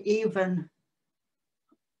an uneven,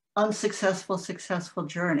 unsuccessful, successful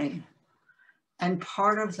journey. And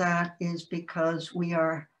part of that is because we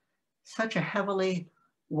are such a heavily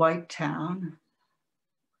white town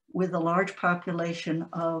with a large population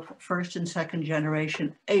of first and second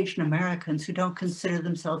generation Asian Americans who don't consider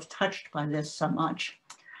themselves touched by this so much.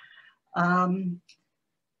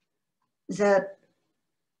 That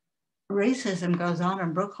racism goes on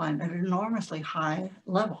in Brookline at an enormously high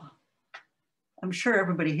level. I'm sure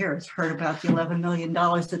everybody here has heard about the $11 million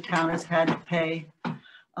the town has had to pay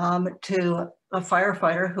to a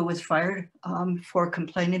firefighter who was fired for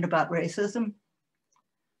complaining about racism.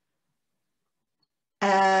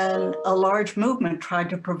 And a large movement tried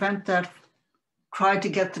to prevent that, tried to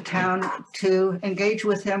get the town to engage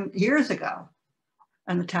with him years ago,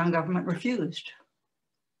 and the town government refused.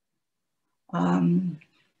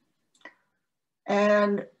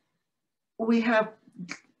 And we have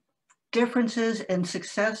differences in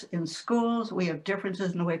success in schools. We have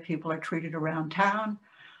differences in the way people are treated around town.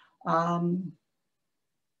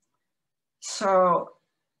 So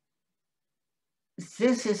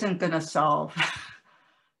this isn't going to solve.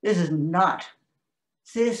 This is not.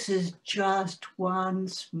 This is just one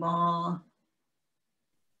small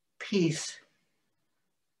piece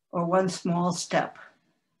or one small step,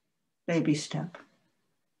 baby step.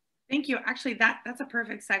 Thank you. Actually, that's a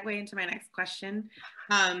perfect segue into my next question.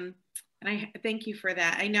 And I thank you for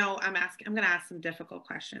that. I know I'm going to ask some difficult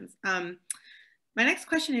questions. My next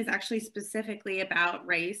question is actually specifically about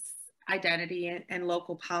race, identity, and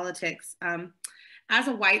local politics. As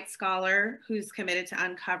a white scholar who's committed to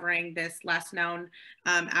uncovering this less known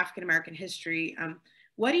African-American history,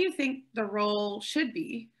 what do you think the role should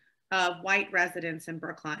be of white residents in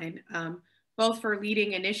Brookline, both for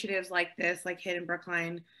leading initiatives like this, like Hidden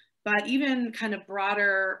Brookline, but even kind of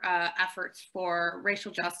broader efforts for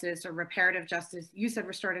racial justice or reparative justice, use of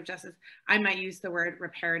restorative justice? I might use the word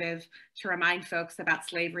reparative to remind folks about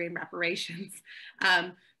slavery and reparations.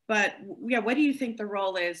 But yeah, what do you think the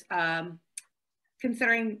role is,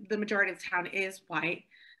 considering the majority of the town is white?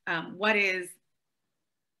 What is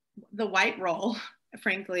the white role,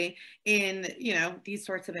 frankly, in these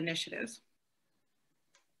sorts of initiatives?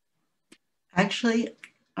 Actually,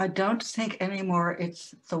 I don't think anymore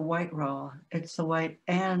it's the white role. It's the white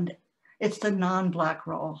and it's the non-Black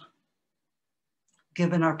role,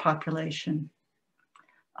 given our population.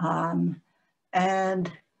 And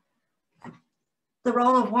the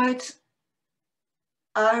role of whites,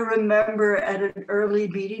 I remember at an early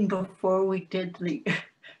meeting before we did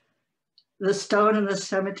the stone in the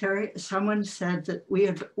cemetery, someone said that we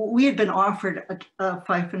had been offered a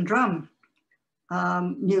fife and drum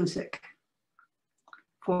music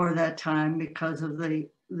for that time because of there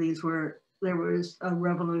was a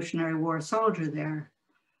Revolutionary War soldier there.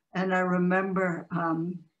 And I remember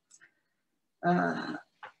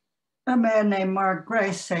a man named Mark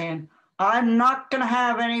Grace saying, "I'm not going to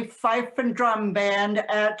have any fife and drum band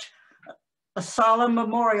at a solemn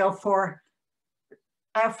memorial for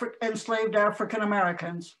enslaved African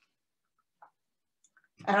Americans.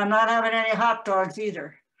 And I'm not having any hot dogs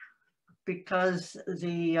either," because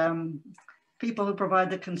the people who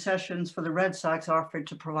provide the concessions for the Red Sox offered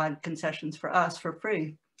to provide concessions for us for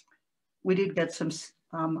free. We did get some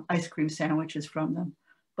ice cream sandwiches from them,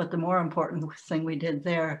 but the more important thing we did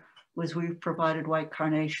there was we provided white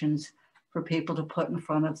carnations for people to put in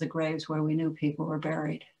front of the graves where we knew people were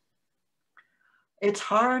buried. It's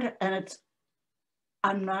hard, and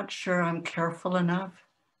I'm not sure I'm careful enough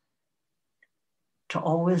to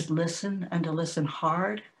always listen and to listen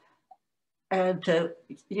hard. And to,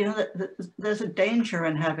 there's a danger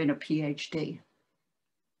in having a PhD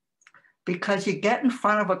because you get in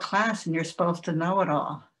front of a class and you're supposed to know it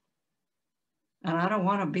all. And I don't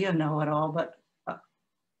want to be a know-it-all, but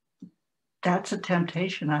that's a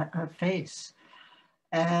temptation I face.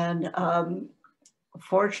 And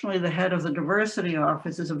fortunately, the head of the diversity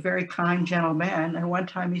office is a very kind gentleman. And one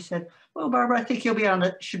time he said, "Well, Barbara, I think you'll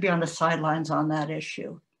should be on the sidelines on that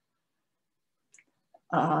issue,"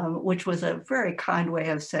 which was a very kind way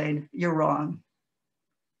of saying, "You're wrong."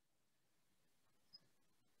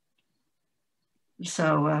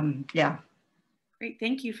 So, yeah. Great,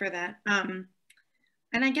 thank you for that.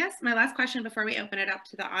 And I guess my last question before we open it up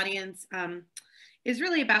to the audience is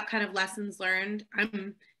really about kind of lessons learned.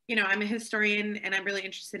 I'm a historian, and I'm really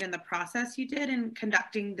interested in the process you did in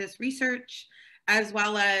conducting this research, as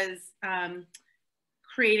well as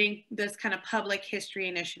creating this kind of public history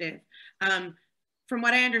initiative. From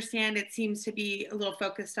what I understand, it seems to be a little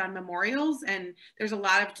focused on memorials, and there's a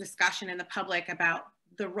lot of discussion in the public about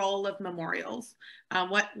the role of memorials.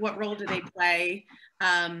 What role do they play?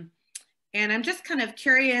 And I'm just kind of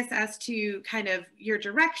curious as to kind of your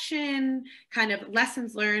direction, kind of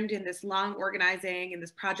lessons learned in this long organizing in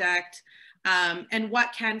this project, and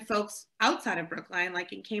what can folks outside of Brookline,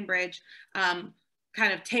 like in Cambridge,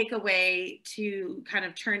 kind of take away to kind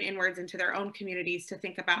of turn inwards into their own communities to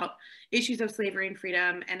think about issues of slavery and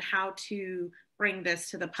freedom and how to bring this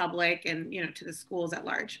to the public and, you know, to the schools at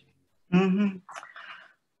large. Mm-hmm.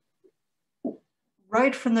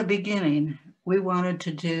 Right from the beginning, we wanted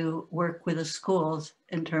to do work with the schools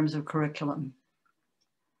in terms of curriculum.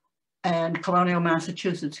 And colonial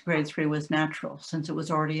Massachusetts, grade 3 was natural since it was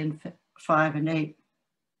already in 5 and 8.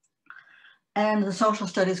 And the social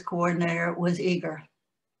studies coordinator was eager.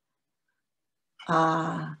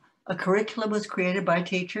 A curriculum was created by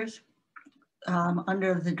teachers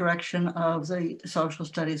under the direction of the social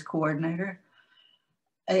studies coordinator.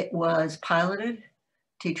 It was piloted.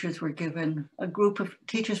 Teachers were given, a group of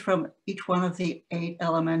teachers from each one of the 8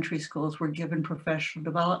 elementary schools were given professional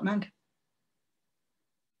development.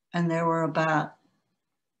 And there were about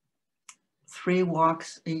 3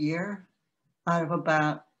 walks a year out of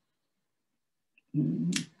about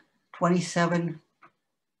 27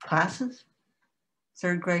 classes,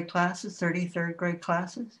 3rd grade classes, 30 3rd grade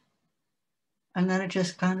classes. And then it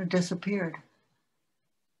just kind of disappeared.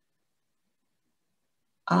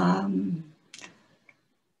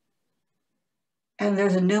 And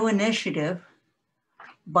there's a new initiative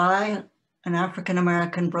by an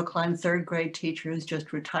African-American Brookline 3rd grade teacher who's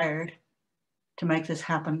just retired to make this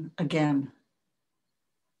happen again.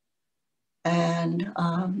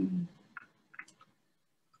 And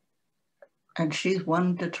she's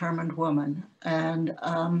one determined woman. And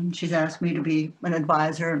she's asked me to be an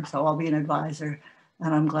advisor, and so I'll be an advisor,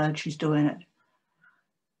 and I'm glad she's doing it.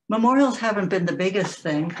 Memorials haven't been the biggest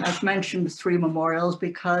thing. I've mentioned 3 memorials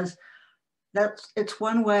because it's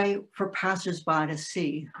one way for passersby to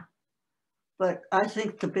see. But I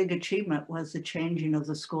think the big achievement was the changing of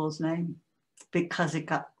the school's name, because it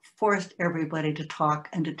forced everybody to talk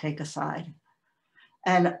and to take a side.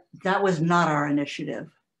 And that was not our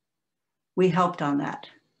initiative. We helped on that.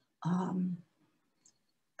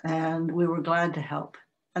 And we were glad to help.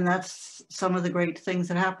 And that's some of the great things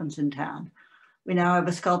that happens in town. We now have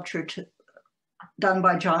a sculpture done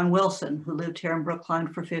by John Wilson, who lived here in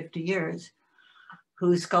Brookline for 50 years,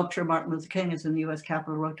 whose sculpture Martin Luther King is in the US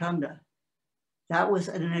Capitol Rotunda. That was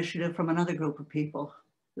an initiative from another group of people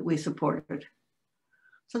that we supported.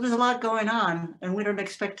 So there's a lot going on, and we don't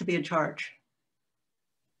expect to be in charge.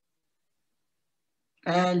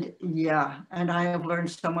 And yeah, and I have learned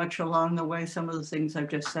so much along the way. Some of the things I've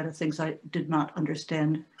just said are things I did not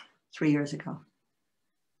understand 3 years ago.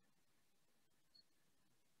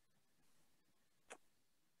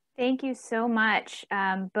 Thank you so much,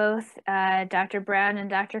 both Dr. Brown and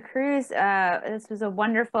Dr. Cruz. This was a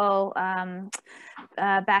wonderful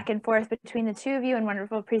back and forth between the 2 of you, and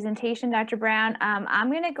wonderful presentation, Dr. Brown.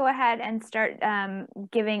 I'm going to go ahead and start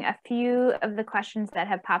giving a few of the questions that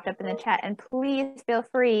have popped up in the chat, and please feel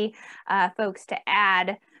free, folks, to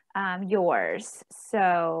add yours.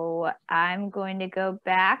 So I'm going to go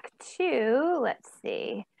back to, let's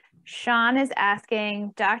see. Sean is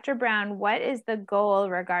asking, Dr. Brown, what is the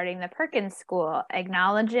goal regarding the Perkins School?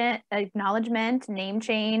 Acknowledgement, name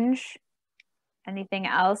change, anything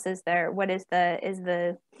else? Is there, what is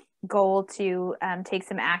the goal to take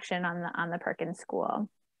some action on the Perkins School?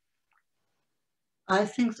 I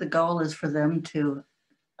think the goal is for them to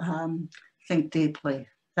think deeply.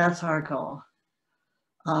 That's our goal.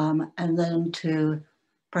 And then to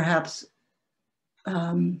perhaps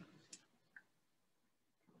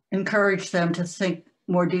encourage them to think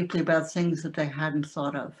more deeply about things that they hadn't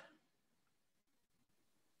thought of.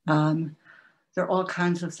 There are all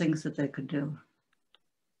kinds of things that they could do.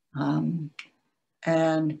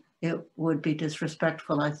 And it would be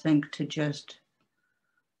disrespectful, I think, to just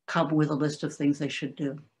come with a list of things they should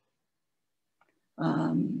do.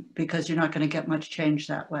 Because you're not going to get much change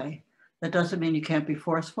that way. That doesn't mean you can't be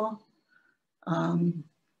forceful.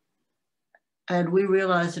 And we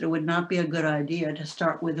realized that it would not be a good idea to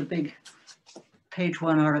start with a big page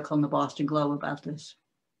 1 article in the Boston Globe about this.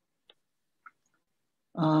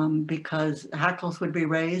 Because hackles would be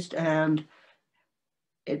raised, and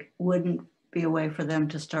it wouldn't be a way for them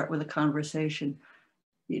to start with a conversation.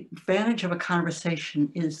 The advantage of a conversation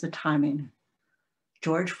is the timing.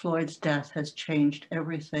 George Floyd's death has changed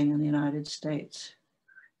everything in the United States,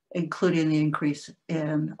 including the increase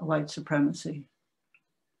in white supremacy,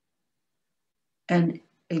 and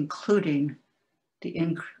including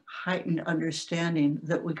the heightened understanding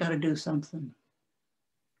that we got to do something.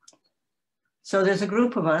 So there's a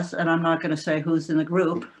group of us, and I'm not going to say who's in the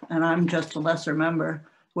group, and I'm just a lesser member,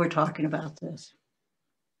 who are talking about this.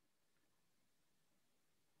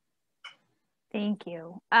 Thank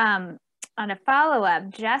you. On a follow-up,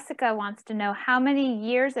 Jessica wants to know how many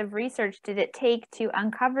years of research did it take to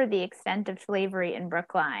uncover the extent of slavery in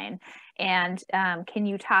Brookline? And can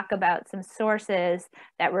you talk about some sources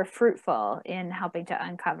that were fruitful in helping to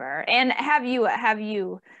uncover? And have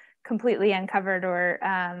you completely uncovered or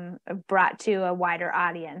brought to a wider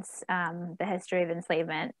audience the history of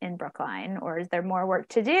enslavement in Brookline? Or is there more work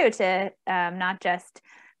to do to not just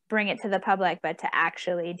bring it to the public, but to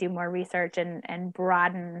actually do more research and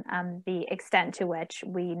broaden the extent to which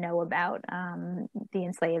we know about the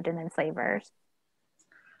enslaved and enslavers?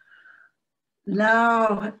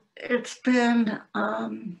 No, it's been,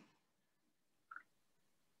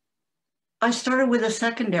 I started with the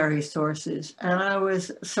secondary sources, and I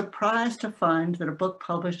was surprised to find that a book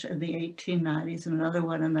published in the 1890s and another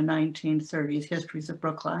one in the 1930s, Histories of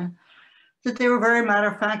Brookline, that they were very matter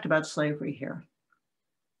of fact about slavery here.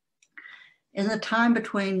 In the time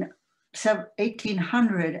between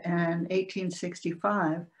 1800 and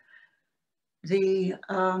 1865, the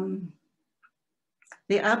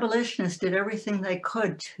abolitionists did everything they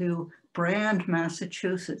could to brand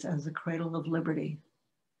Massachusetts as the cradle of liberty,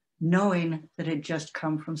 knowing that it had just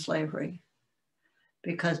come from slavery.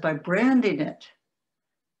 Because by branding it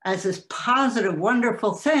as this positive,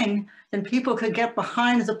 wonderful thing, then people could get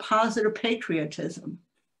behind the positive patriotism.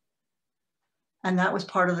 And that was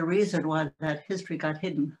part of the reason why that history got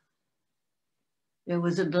hidden. It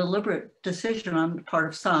was a deliberate decision on the part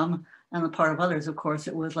of some, and the part of others, of course,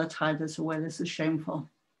 it was, let's hide this away, this is shameful.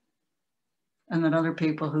 And then other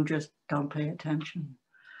people who just don't pay attention.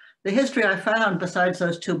 The history I found, besides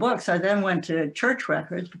those two books, I then went to church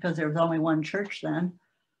records, because there was only one church then,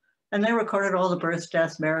 and they recorded all the births,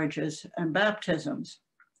 deaths, marriages, and baptisms.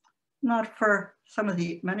 Not for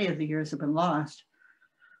many of the years have been lost,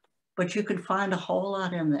 but you could find a whole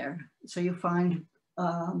lot in there. So you find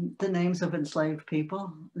the names of enslaved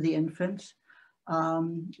people, the infants.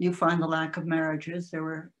 You find the lack of marriages. There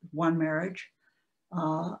were one marriage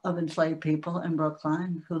of enslaved people in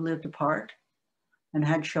Brookline who lived apart and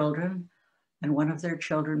had children. And one of their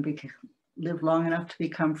children lived long enough to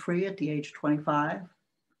become free at the age of 25,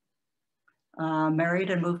 married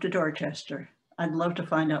and moved to Dorchester. I'd love to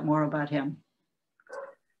find out more about him.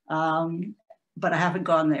 But I haven't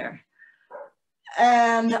gone there.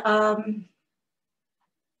 And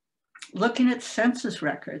looking at census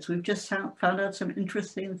records, we've just found out some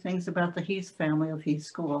interesting things about the Heath family of Heath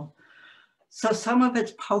School. So some of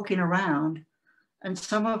it's poking around, and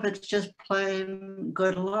some of it's just plain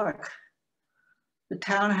good luck.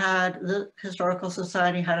 The Historical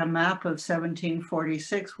Society had a map of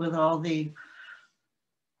 1746 with all the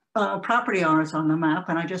property owners on the map,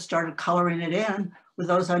 and I just started coloring it in with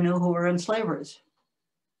those I knew who were enslavers.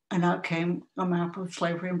 And out came a map of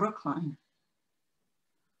slavery in Brookline.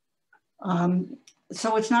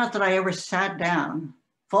 So it's not that I ever sat down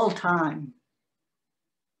full time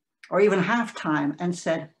or even half time and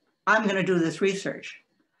said, I'm going to do this research.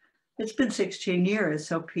 It's been 16 years,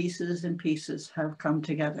 so pieces and pieces have come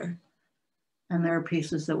together. And there are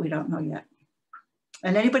pieces that we don't know yet.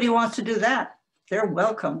 And anybody who wants to do that, they're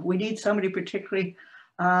welcome. We need somebody particularly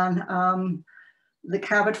on the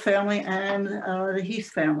Cabot family and the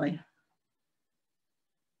Heath family.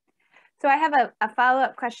 So I have a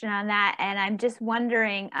follow-up question on that, and I'm just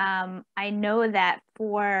wondering, I know that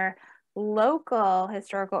for local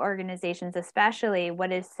historical organizations especially,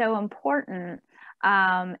 what is so important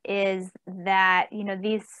is that, you know,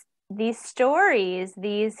 these stories,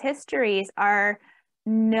 these histories are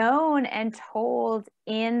known and told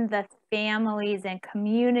in the families and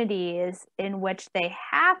communities in which they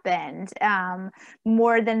happened,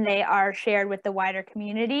 more than they are shared with the wider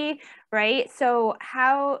community, right? So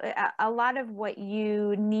how a lot of what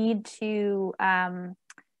you need to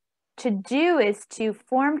do is to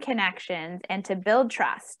form connections and to build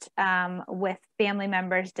trust with family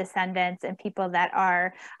members, descendants, and people that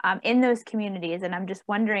are in those communities. And I'm just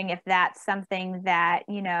wondering if that's something that,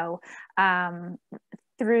 you know,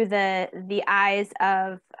 through the eyes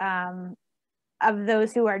of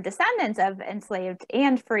those who are descendants of enslaved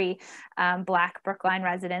and free Black Brookline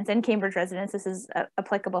residents and Cambridge residents, this is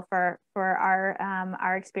applicable for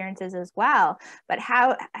our experiences as well. But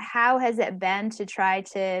how has it been to try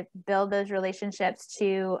to build those relationships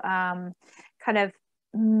to kind of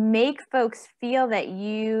make folks feel that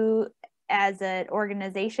you as an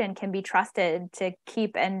organization can be trusted to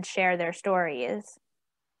keep and share their stories?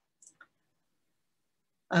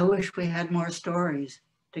 I wish we had more stories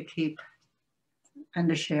to keep and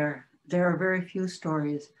to share. There are very few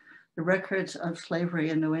stories. The records of slavery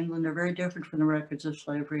in New England are very different from the records of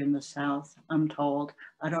slavery in the South, I'm told.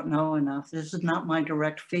 I don't know enough. This is not my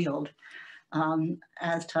direct field,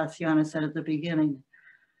 as Tatiana said at the beginning.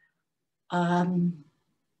 And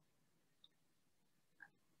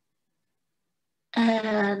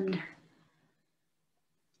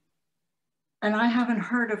I haven't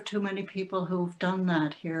heard of too many people who've done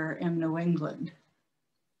that here in New England.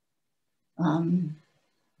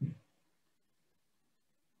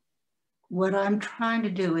 What I'm trying to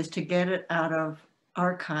do is to get it out of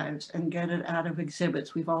archives and get it out of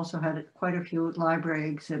exhibits. We've also had quite a few library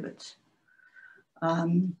exhibits,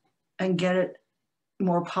 and get it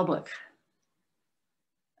more public.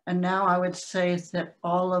 And now I would say that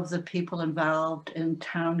all of the people involved in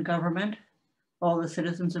town government, all the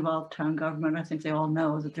citizens involved in town government, I think they all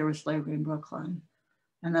know that there was slavery in Brookline.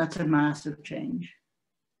 And that's a massive change.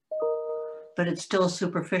 But it's still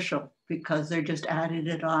superficial because they're just added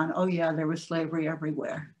it on. Oh yeah, there was slavery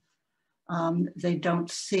everywhere. They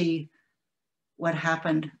don't see what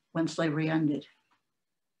happened when slavery ended.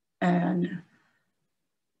 And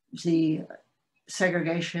the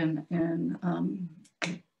segregation in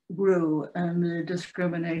grew and the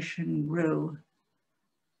discrimination grew,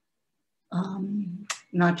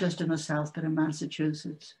 not just in the South, but in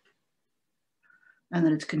Massachusetts. And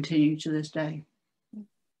that it's continued to this day.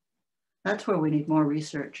 That's where we need more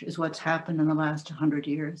research, is what's happened in the last 100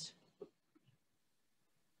 years.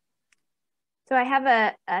 So I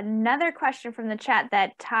have another question from the chat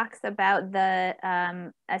that talks about the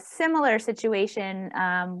a similar situation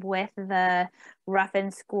with the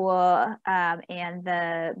Ruffin School and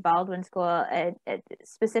the Baldwin School. It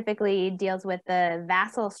specifically deals with the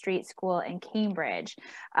Vassal Street School in Cambridge.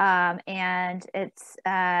 And it's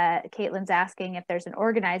Caitlin's asking if there's an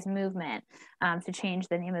organized movement to change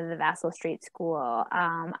the name of the Vassal Street School.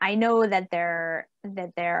 I know that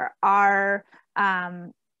there are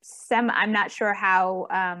I'm not sure how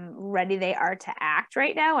ready they are to act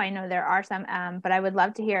right now. I know there are some, but I would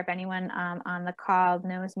love to hear if anyone on the call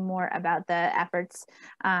knows more about the efforts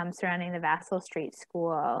surrounding the Vassal Street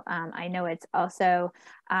School. I know it's also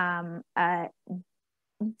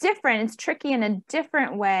different, it's tricky in a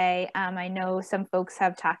different way. I know some folks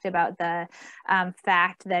have talked about the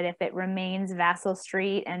fact that if it remains Vassal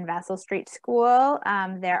Street and Vassal Street School,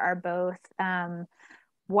 there are both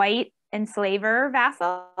white enslaver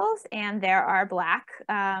vassals, and there are Black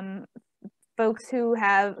folks who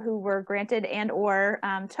were granted and or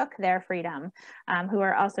took their freedom, who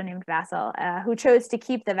are also named vassal, who chose to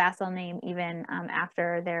keep the vassal name even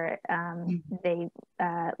after they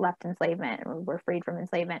left enslavement or were freed from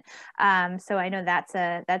enslavement. So I know that's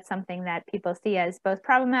something that people see as both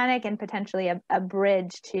problematic and potentially a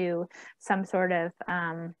bridge to some sort of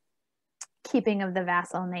keeping of the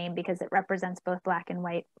vassal name, because it represents both Black and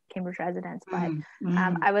white Cambridge residents. But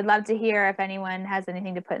I would love to hear if anyone has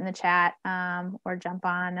anything to put in the chat or jump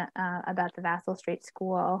on about the Vassal Street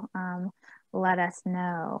School. Let us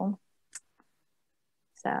know.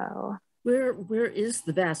 So where is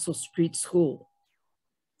the Vassal Street School?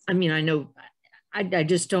 I mean, I know, I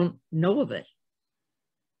just don't know of it.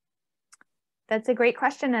 That's a great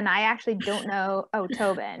question, and I actually don't know. Oh,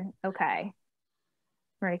 Tobin. Okay.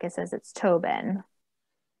 Marika says it's Tobin.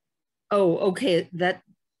 Oh, okay.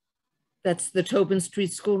 That's the Tobin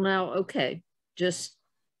Street School now. Okay. Just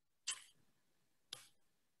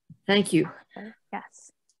thank you.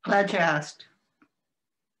 Yes. Glad you asked.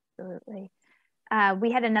 Absolutely.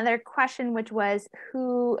 We had another question, which was,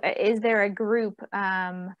 is there a group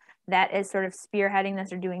that is sort of spearheading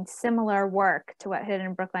this or doing similar work to what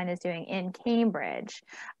Hidden Brookline is doing in Cambridge?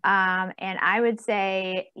 And I would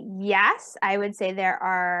say yes. I would say there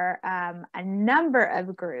are a number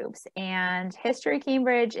of groups, and History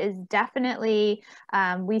Cambridge is definitely,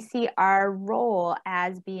 we see our role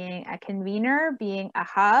as being a convener, being a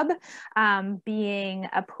hub, being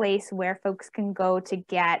a place where folks can go to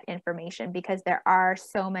get information, because there are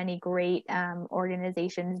so many great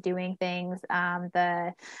organizations doing things.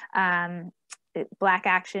 Black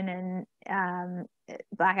Action and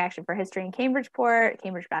Black Action for History in Cambridgeport,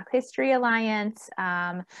 Cambridge Black History Alliance.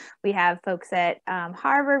 We have folks at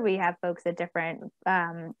Harvard. We have folks at different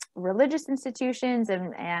religious institutions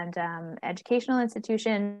and educational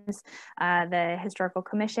institutions, the Historical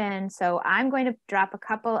Commission. So I'm going to drop a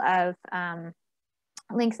couple of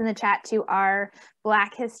links in the chat to our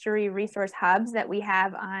Black History resource hubs that we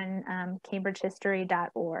have on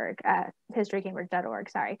cambridgehistory.org, historycambridge.org,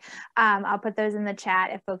 sorry. I'll put those in the chat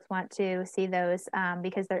if folks want to see those,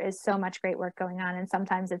 because there is so much great work going on, and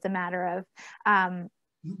sometimes it's a matter of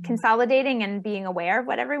consolidating and being aware of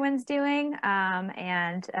what everyone's doing,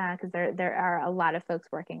 and because there are a lot of folks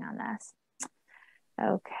working on this.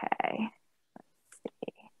 Okay.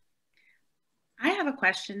 I have a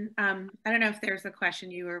question. I don't know if there's a question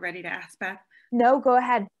you were ready to ask, Beth. No, go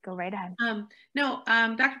ahead. Go right ahead.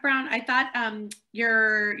 Dr. Brown, I thought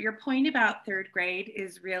your point about third grade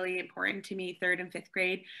is really important to me, third and fifth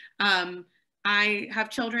grade. I have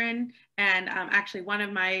children, and actually one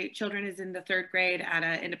of my children is in the third grade at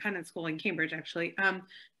an independent school in Cambridge, actually.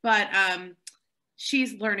 But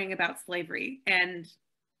she's learning about slavery, and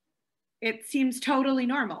it seems totally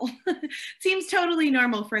normal. Seems totally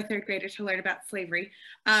normal for a third grader to learn about slavery.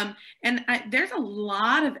 There's a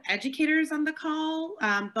lot of educators on the call,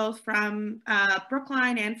 both from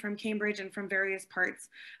Brookline and from Cambridge and from various parts.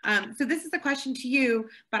 So this is a question to you,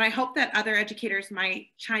 but I hope that other educators might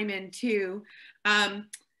chime in too.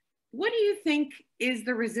 What do you think is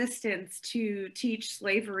the resistance to teach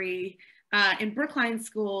slavery in Brookline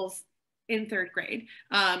schools in third grade,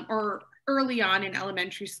 or early on in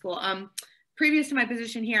elementary school? Previous to my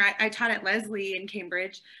position here, I taught at Leslie in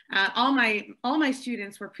Cambridge. All my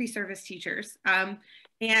students were pre-service teachers,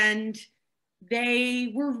 and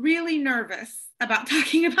they were really nervous about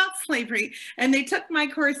talking about slavery. And they took my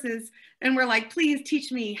courses and were like, please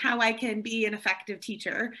teach me how I can be an effective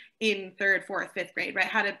teacher in third, fourth, fifth grade, right?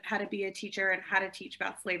 How to be a teacher and how to teach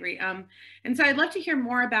about slavery. And so I'd love to hear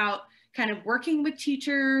more about kind of working with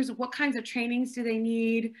teachers. What kinds of trainings do they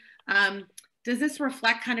need? Does this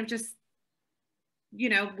reflect kind of just,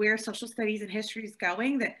 where social studies and history is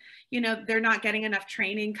going, that, they're not getting enough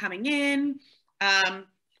training coming in?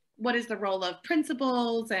 What is the role of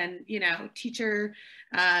principals and, teacher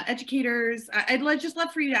educators? I'd just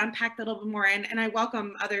love for you to unpack that a little bit more. And I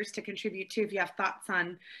welcome others to contribute too, if you have thoughts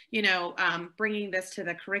on, bringing this to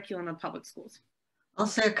the curriculum of public schools. I'll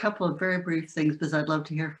say a couple of very brief things because I'd love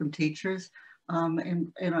to hear from teachers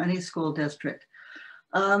in any school district.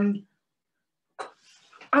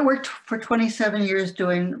 I worked for 27 years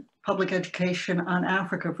doing public education on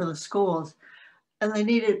Africa for the schools, and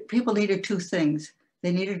people needed two things.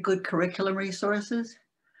 They needed good curriculum resources,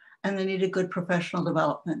 and they needed good professional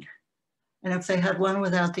development. And if they had one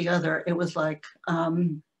without the other, it was like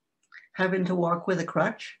having to walk with a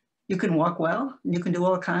crutch. You can walk well, and you can do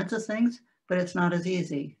all kinds of things, but it's not as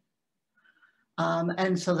easy.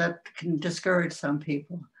 And so that can discourage some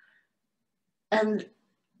people. And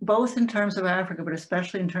both in terms of Africa, but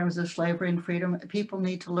especially in terms of slavery and freedom, people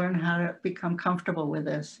need to learn how to become comfortable with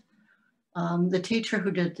this. The teacher who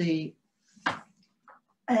did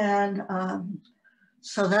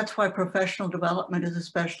so that's why professional development is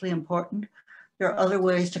especially important. There are other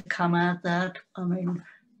ways to come at that. I mean,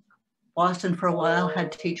 Boston for a while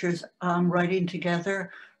had teachers writing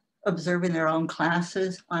together, observing their own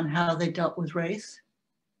classes on how they dealt with race,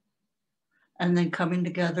 and then coming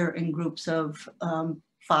together in groups of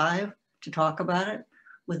 5 to talk about it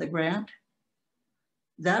with a grant.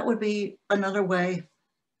 That would be another way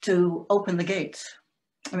to open the gates.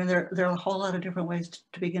 I mean, there are a whole lot of different ways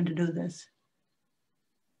to begin to do this.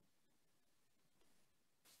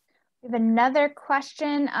 We have another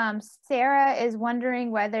question. Sarah is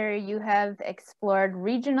wondering whether you have explored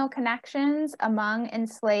regional connections among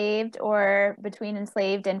enslaved or between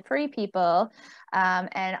enslaved and free people.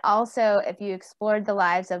 And also if you explored the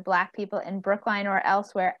lives of Black people in Brookline or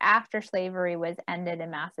elsewhere after slavery was ended in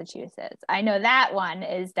Massachusetts. I know that one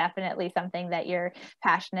is definitely something that you're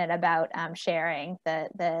passionate about sharing,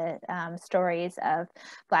 the stories of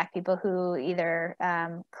Black people who either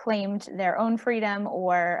claimed their own freedom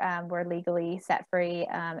or were legally set free,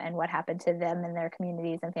 and what happened to them and their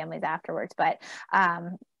communities and families afterwards. But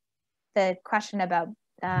the question about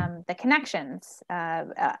the connections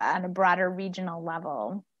on a broader regional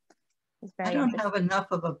level is very interesting. I don't have enough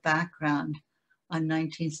of a background on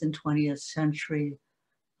 19th and 20th century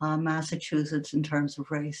Massachusetts in terms of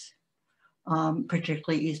race,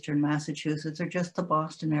 particularly Eastern Massachusetts or just the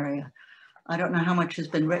Boston area. I don't know how much has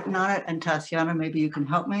been written on it, and Tatiana, maybe you can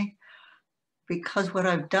help me. Because what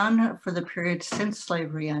I've done for the period since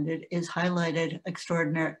slavery ended is highlighted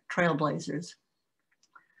extraordinary trailblazers,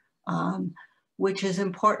 which is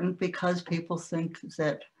important because people think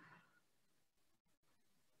that,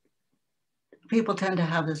 people tend to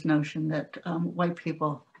have this notion that white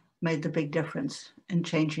people made the big difference in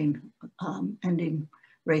changing, ending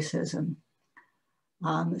racism.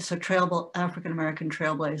 So African-American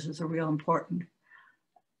trailblazers are real important,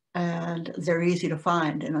 and they're easy to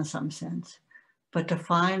find in some sense. But to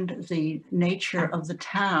find the nature of the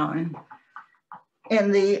town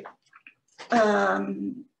in the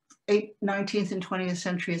 19th and 20th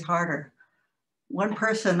century is harder. One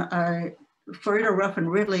person I Florida Ruffin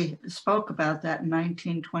Ridley spoke about that in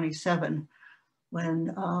 1927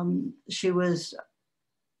 when she was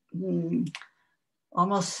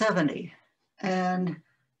almost 70. And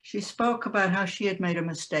she spoke about how she had made a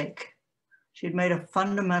mistake. She had made a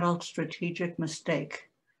fundamental strategic mistake.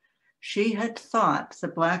 She had thought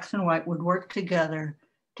that Blacks and white would work together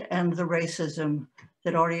to end the racism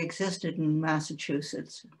that already existed in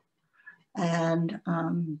Massachusetts. And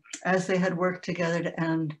as they had worked together to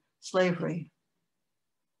end slavery.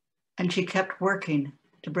 And she kept working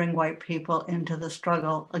to bring white people into the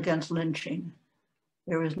struggle against lynching.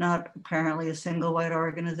 There was not apparently a single white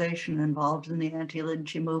organization involved in the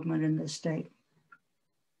anti-lynching movement in this state.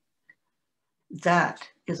 That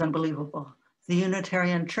is unbelievable. The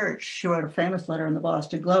Unitarian Church, she wrote a famous letter in the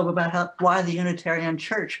Boston Globe about why the Unitarian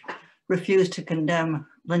Church refused to condemn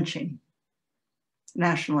lynching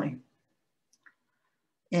nationally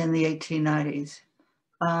in the 1890s.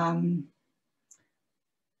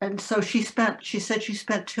 And so she said she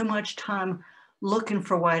spent too much time looking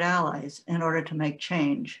for white allies in order to make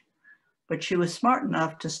change. But she was smart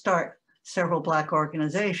enough to start several Black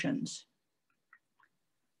organizations.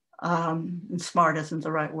 And smart isn't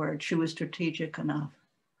the right word. She was strategic enough.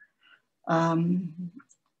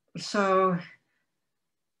 So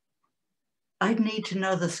I'd need to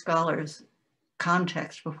know the scholars'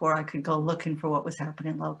 context before I could go looking for what was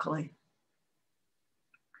happening locally.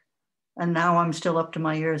 And now I'm still up to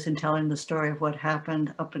my ears in telling the story of what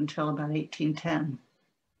happened up until about 1810.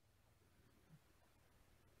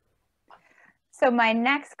 So my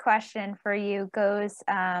next question for you goes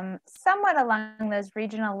somewhat along those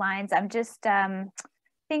regional lines. I'm just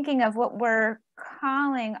thinking of what we're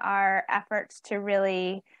calling our efforts to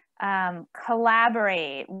really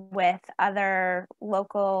collaborate with other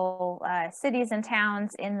local cities and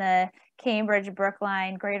towns in the Cambridge,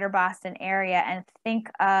 Brookline, Greater Boston area, and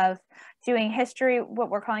think of doing history,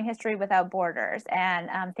 what we're calling history without borders,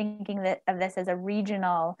 and thinking of this as a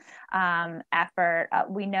regional effort.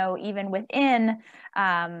 We know even within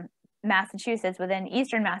Massachusetts, within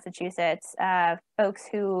Eastern Massachusetts, folks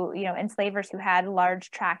who, enslavers who had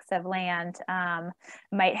large tracts of land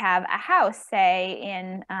might have a house, say,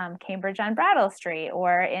 in Cambridge on Brattle Street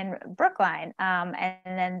or in Brookline. And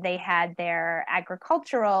then they had their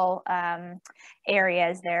agricultural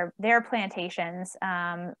areas, their plantations,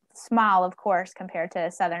 small, of course, compared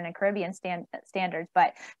to Southern and Caribbean standards,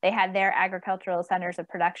 but they had their agricultural centers of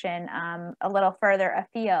production a little further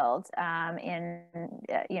afield in,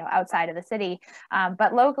 outside of the city,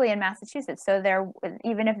 but locally in Massachusetts. So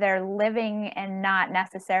even if they're living and not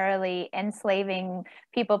necessarily enslaving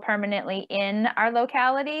people permanently in our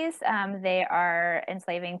localities, they are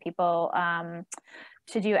enslaving people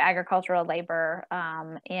to do agricultural labor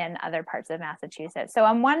in other parts of Massachusetts. So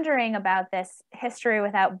I'm wondering about this history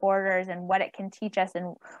without borders and what it can teach us,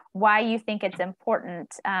 and why you think it's important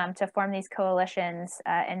to form these coalitions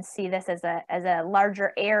and see this as a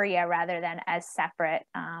larger area rather than as separate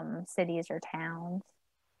cities or towns.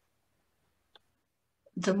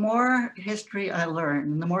 The more history I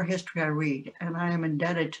learn, the more history I read, and I am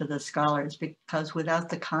indebted to the scholars, because without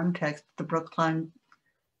the context, the Brookline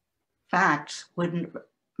facts wouldn't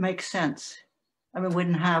make sense. I mean,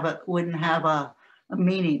 wouldn't have a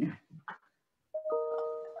meaning.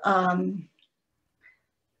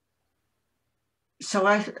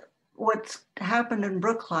 So what's happened in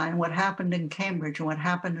Brookline, what happened in Cambridge, and what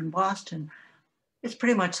happened in Boston, it's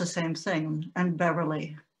pretty much the same thing, and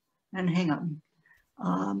Beverly and Hingham,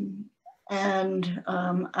 and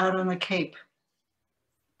out on the Cape.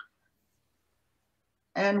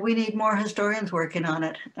 And we need more historians working on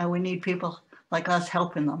it, and we need people like us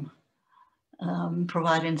helping them,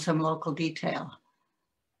 providing some local detail.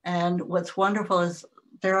 And what's wonderful is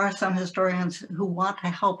there are some historians who want to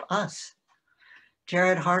help us.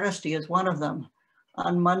 Jared Hardesty is one of them.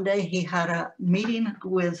 On Monday, he had a meeting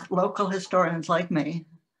with local historians like me,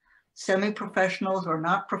 semi-professionals or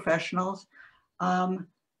not professionals, and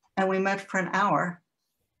we met for an hour,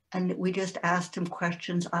 and we just asked him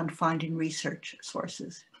questions on finding research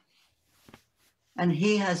sources. And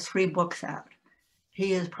he has 3 books out.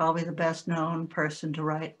 He is probably the best known person to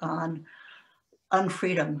write on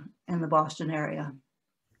unfreedom in the Boston area.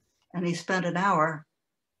 And he spent an hour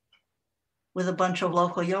with a bunch of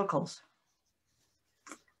local yokels.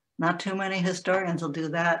 Not too many historians will do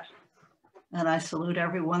that, and I salute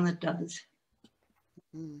everyone that does.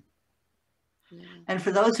 Mm. Yeah. And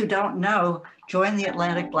for those who don't know, join the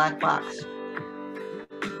Atlantic Black Box.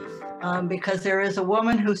 Because there is a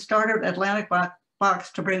woman who started Atlantic Black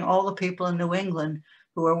Box to bring all the people in New England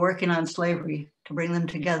who are working on slavery, to bring them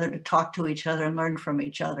together to talk to each other and learn from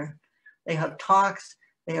each other. They have talks,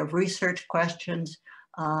 They have research questions,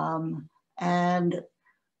 and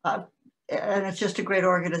it's just a great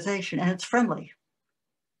organization, and it's friendly.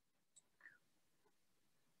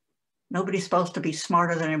 Nobody's supposed to be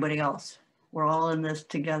smarter than anybody else. We're all in this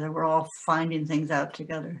together. We're all finding things out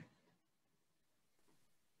together.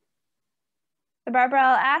 So Barbara,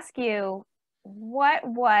 I'll ask you, what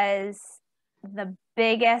was the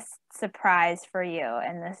biggest surprise for you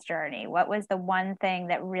in this journey? What was the one thing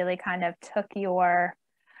that really kind of took you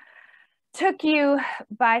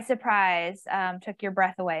by surprise, took your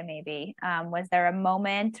breath away maybe? Was there a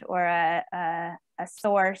moment or a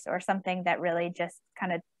source or something that really just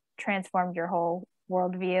kind of transformed your whole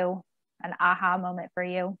worldview, an aha moment for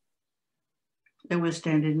you? It was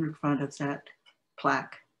standing in front of that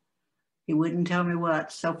plaque. He wouldn't tell me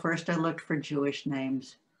what. So first I looked for Jewish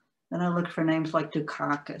names. Then I looked for names like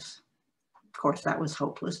Dukakis. Of course, that was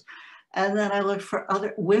hopeless. And then I looked for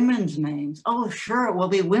other women's names. Oh, sure, it will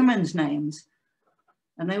be women's names.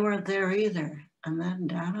 And they weren't there either. And then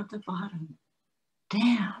down at the bottom,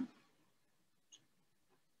 damn.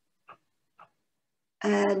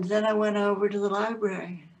 And then I went over to the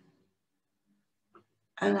library.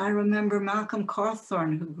 And I remember Malcolm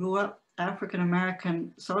Cawthorn, who grew up,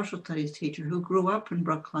 African-American social studies teacher, who grew up in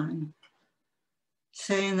Brookline,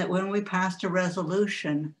 saying that when we passed a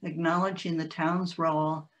resolution acknowledging the town's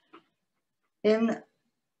role in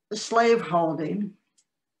slaveholding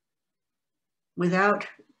with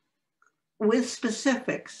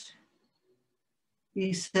specifics,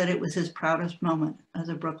 he said it was his proudest moment as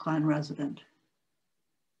a Brookline resident.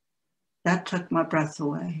 That took my breath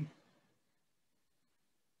away.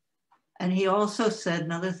 And he also said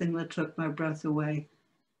another thing that took my breath away.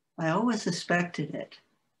 I always suspected it,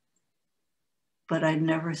 but I'd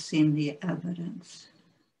never seen the evidence.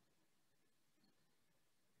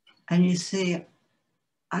 And you see,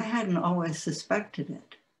 I hadn't always suspected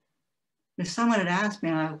it. If someone had asked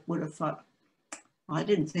me, I would have thought, well, I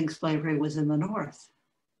didn't think slavery was in the North.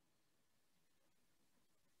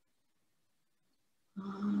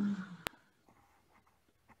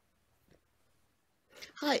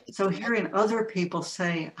 Hi. So hearing other people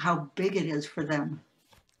say how big it is for them.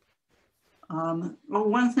 Well,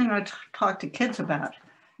 one thing I talk to kids about,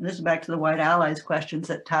 and this is back to the white allies questions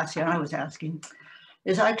that Tatiana was asking,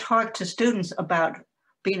 is I talk to students about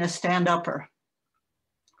being a stand-upper,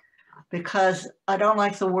 because I don't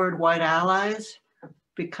like the word white allies,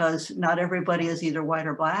 because not everybody is either white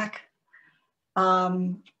or black.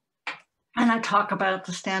 And I talk about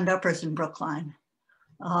the stand-uppers in Brookline,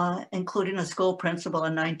 including a school principal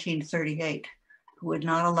in 1938 who would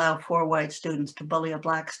not allow 4 white students to bully a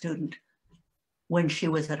black student when she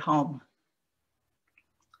was at home.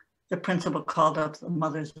 The principal called up the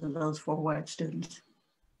mothers of those 4 white students.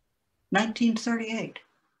 1938,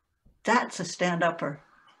 that's a stand-upper.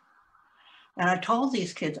 And I told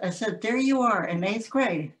these kids, I said, there you are in 8th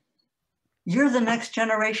grade. You're the next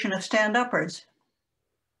generation of stand-uppers.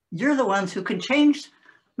 You're the ones who can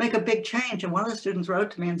make a big change. And one of the students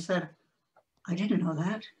wrote to me and said, I didn't know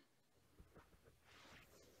that.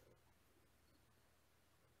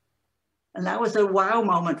 And that was a wow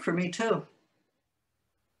moment for me too.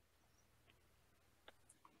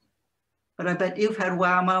 But I bet you've had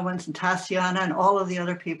wow moments, and Tatiana and all of the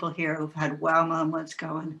other people here who've had wow moments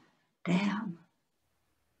going, damn,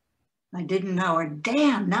 I didn't know, or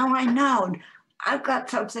damn, now I know. I've got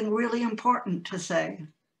something really important to say.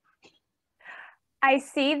 I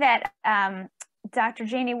see that Dr.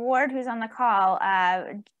 Janie Ward, who's on the call,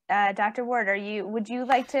 Dr. Ward, would you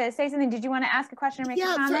like to say something? Did you want to ask a question or make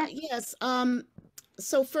a comment? Yes.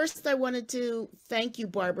 So first I wanted to thank you,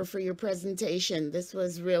 Barbara, for your presentation. This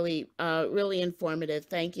was really, really informative.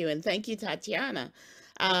 Thank you. And thank you, Tatiana,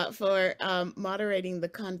 for moderating the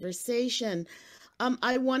conversation.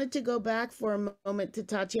 I wanted to go back for a moment to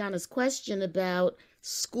Tatiana's question about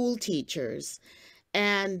school teachers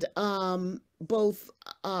and both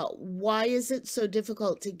why is it so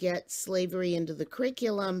difficult to get slavery into the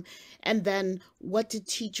curriculum, and then what do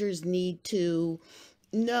teachers need to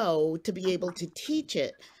know to be able to teach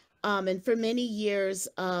it. And for many years,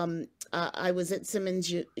 I was at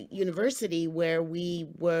Simmons University where we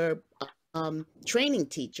were training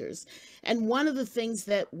teachers. And one of the things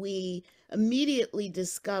that we immediately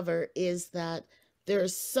discover is that there are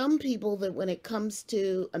some people that when it comes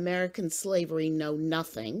to American slavery know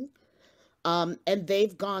nothing. And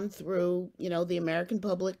they've gone through, the American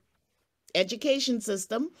public education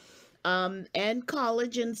system and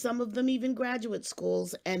college, and some of them even graduate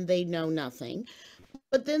schools, and they know nothing.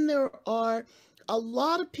 But then there are a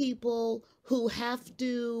lot of people who have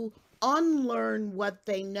to unlearn what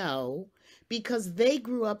they know because they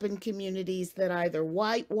grew up in communities that either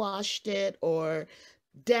whitewashed it or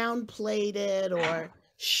downplayed it or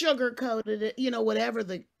sugarcoated it,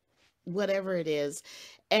 whatever it is.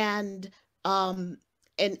 And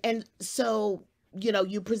so,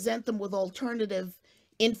 you present them with alternative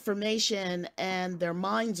information and their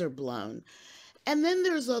minds are blown. And then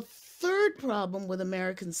there's a third problem with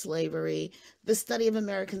American slavery, the study of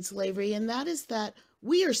American slavery, and that is that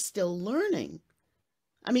we are still learning.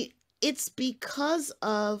 I mean, it's because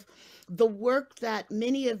of the work that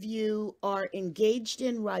many of you are engaged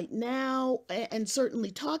in right now and certainly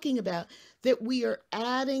talking about that we are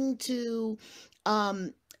adding to,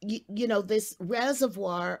 this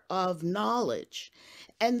reservoir of knowledge.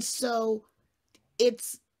 And so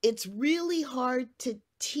it's really hard to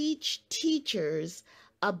teach teachers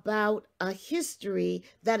about a history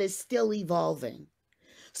that is still evolving.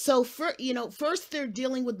 So first they're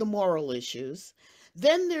dealing with the moral issues,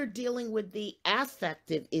 then they're dealing with the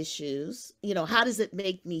affective issues, how does it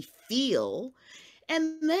make me feel?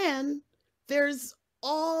 And then there's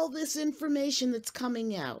all this information that's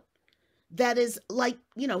coming out that is like,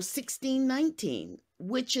 1619,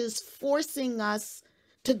 which is forcing us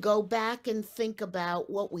to go back and think about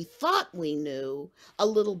what we thought we knew a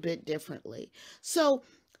little bit differently. So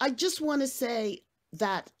I just want to say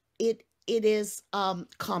that it is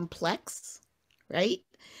complex, right?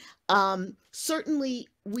 Certainly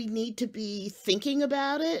we need to be thinking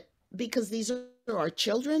about it because these are our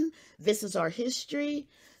children. This is our history.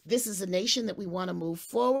 This is a nation that we want to move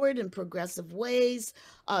forward in progressive ways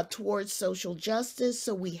towards social justice.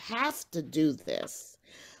 So we have to do this,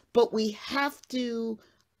 but we have to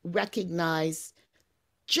recognize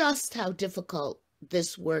just how difficult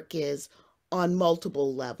this work is on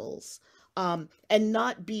multiple levels, and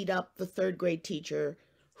not beat up the third grade teacher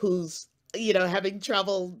who's having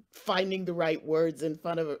trouble finding the right words in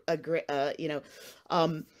front of a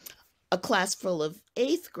class full of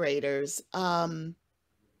 8th graders,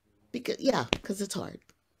 because it's hard.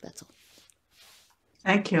 That's all.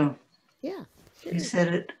 Thank you. Yeah, sure. You said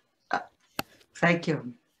it. Thank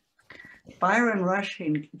you. Byron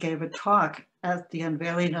Rushing gave a talk at the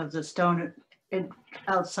unveiling of the stone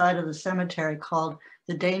outside of the cemetery called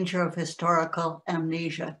 "The Danger of Historical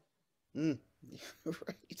Amnesia." Right.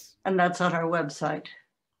 And that's on our website.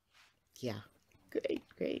 Yeah,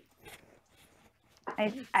 great.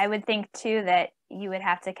 I would think too that you would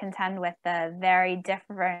have to contend with the very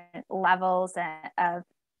different levels of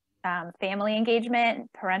family engagement,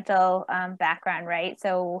 parental background, right?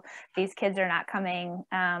 So these kids are not coming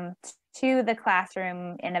to the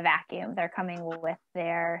classroom in a vacuum. They're coming with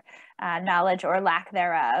their knowledge or lack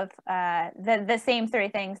thereof. The same three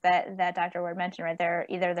things that Dr. Ward mentioned, right? They're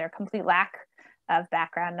either their complete lack of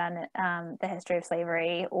background on the history of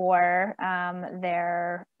slavery, or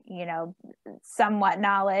their somewhat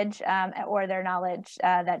knowledge, or their knowledge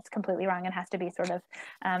that's completely wrong and has to be sort of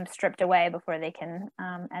stripped away before they can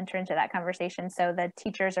enter into that conversation. So the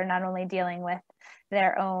teachers are not only dealing with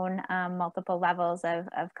their own multiple levels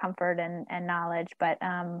of comfort and knowledge, but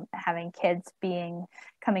having kids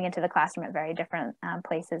coming into the classroom at very different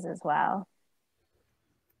places as well.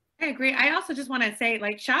 I agree. I also just want to say,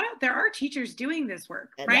 shout out, there are teachers doing this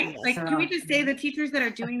work, right? Can we just say the teachers that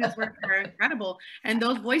are doing this work are incredible, and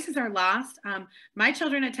those voices are lost. My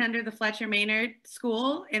children attended the Fletcher Maynard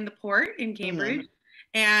School in the Port in Cambridge,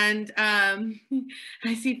 and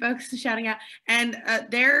I see folks shouting out, and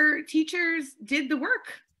their teachers did the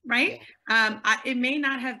work, right? It may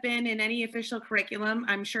not have been in any official curriculum.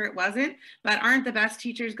 I'm sure it wasn't, but aren't the best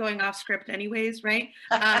teachers going off script anyways, right?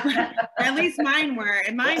 At least mine were,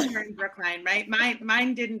 and mine were in Brookline, right?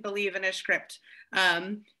 Mine didn't believe in a script.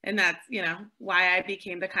 And that's, why I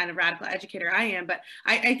became the kind of radical educator I am. But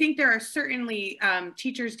I think there are certainly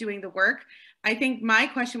teachers doing the work. I think my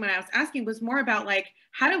question when I was asking was more about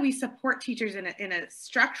how do we support teachers in a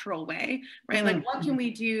structural way, right? What can we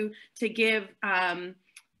do to give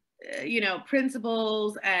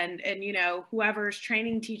principals and whoever's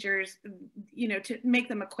training teachers, to make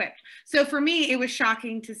them equipped. So for me, it was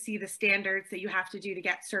shocking to see the standards that you have to do to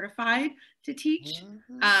get certified to teach.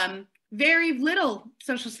 Very little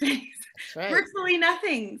social studies, virtually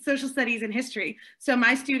nothing social studies and history. So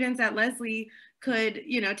my students at Lesley could,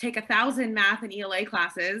 take 1,000 math and ELA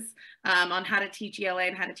classes on how to teach ELA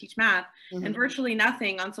and how to teach math, and virtually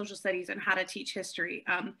nothing on social studies and how to teach history.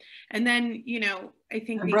 And then, I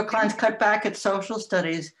think Brookline's cut back at social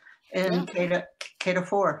studies in K to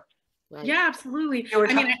 4. Right. Yeah, absolutely.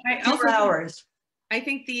 I mean, I also 2 hours. I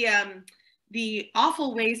think the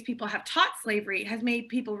awful ways people have taught slavery has made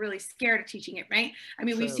people really scared of teaching it, right? I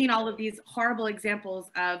mean, we've seen all of these horrible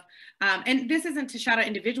examples of, and this isn't to shout out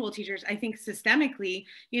individual teachers, I think systemically,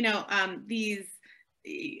 these,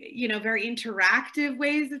 very interactive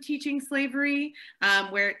ways of teaching slavery,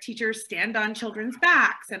 where teachers stand on children's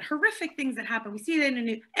backs and horrific things that happen. We see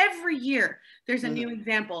that every year, there's a new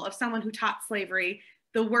example of someone who taught slavery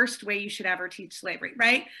the worst way you should ever teach slavery,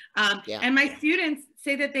 right? And my students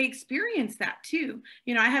say that they experience that too.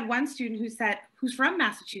 I had one student who's from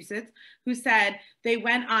Massachusetts, who said they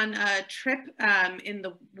went on a trip in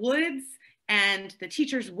the woods, and the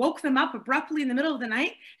teachers woke them up abruptly in the middle of the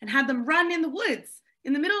night and had them run in the woods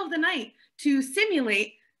in the middle of the night to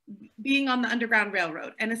simulate being on the Underground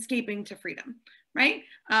Railroad and escaping to freedom, right?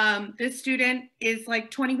 This student is like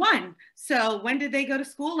 21. So when did they go to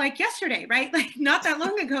school? Like yesterday, right? Like not that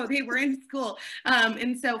long ago, they were in school.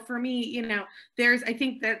 And so for me, I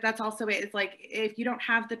think that's also it. It's like, if you don't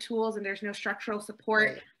have the tools and there's no structural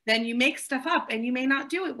support, then you make stuff up and you may not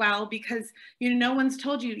do it well because, no one's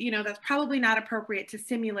told you, that's probably not appropriate to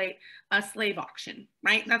simulate a slave auction,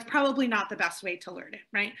 right? That's probably not the best way to learn it,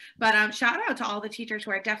 right? But shout out to all the teachers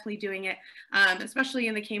who are definitely doing it, especially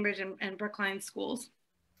in the Cambridge and Brookline schools.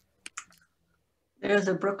 There's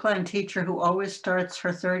a Brookline teacher who always starts her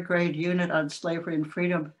 3rd grade unit on slavery and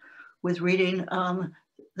freedom with reading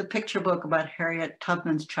the picture book about Harriet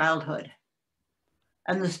Tubman's childhood.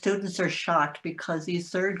 And the students are shocked because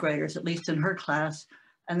these 3rd graders, at least in her class,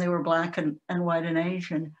 and they were Black and white and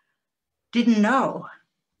Asian, didn't know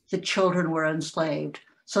that children were enslaved.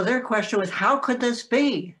 So their question was, how could this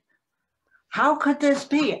be? How could this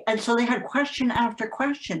be? And so they had question after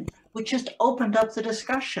question, which just opened up the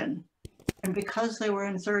discussion. And because they were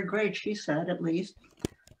in 3rd grade, she said, at least,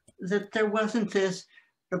 that there wasn't the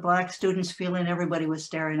Black students feeling everybody was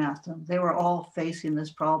staring at them. They were all facing this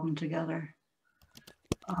problem together.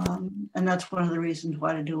 And that's one of the reasons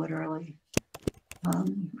why to do it early.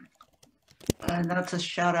 And that's a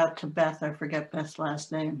shout out to Beth. I forget Beth's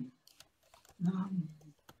last name.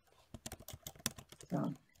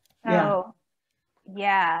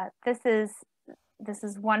 Yeah, this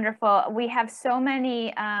is wonderful. We have so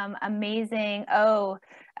many amazing,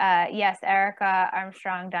 yes, Erica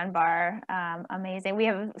Armstrong Dunbar, amazing. We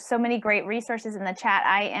have so many great resources in the chat.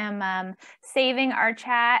 I am saving our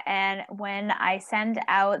chat, and when I send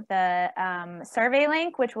out the survey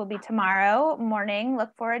link, which will be tomorrow morning,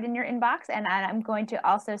 look for it in your inbox, and I'm going to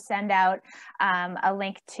also send out a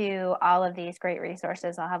link to all of these great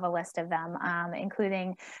resources. I'll have a list of them,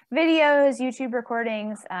 including videos, YouTube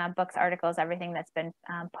recordings, books, articles, everything that's been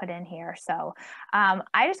put in here. So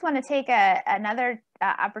I just want to take another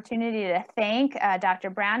opportunity to thank Dr.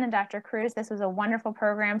 Brown and Dr. Cruz. This was a wonderful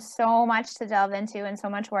program, so much to delve into and so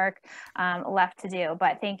much work left to do,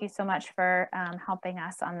 but thank you so much for helping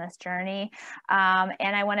us on this journey.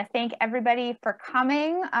 And I want to thank everybody for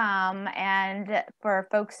coming, and for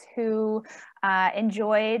folks who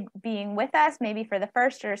enjoyed being with us, maybe for the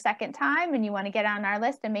first or second time, and you want to get on our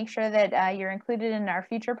list and make sure that you're included in our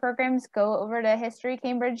future programs, go over to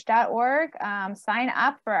historycambridge.org, sign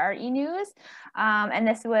up for our e-news. And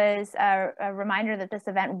this was a reminder that this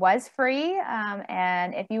event was free.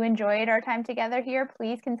 And if you enjoyed our time together here,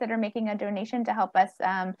 please consider making a donation to help us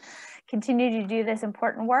continue to do this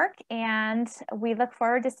important work. And we look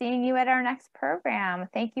forward to seeing you at our next program.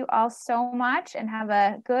 Thank you all so much, and have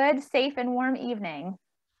a good, safe, and warm evening.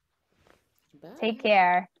 Bye. Take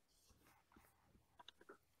care.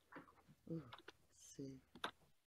 Ooh, see.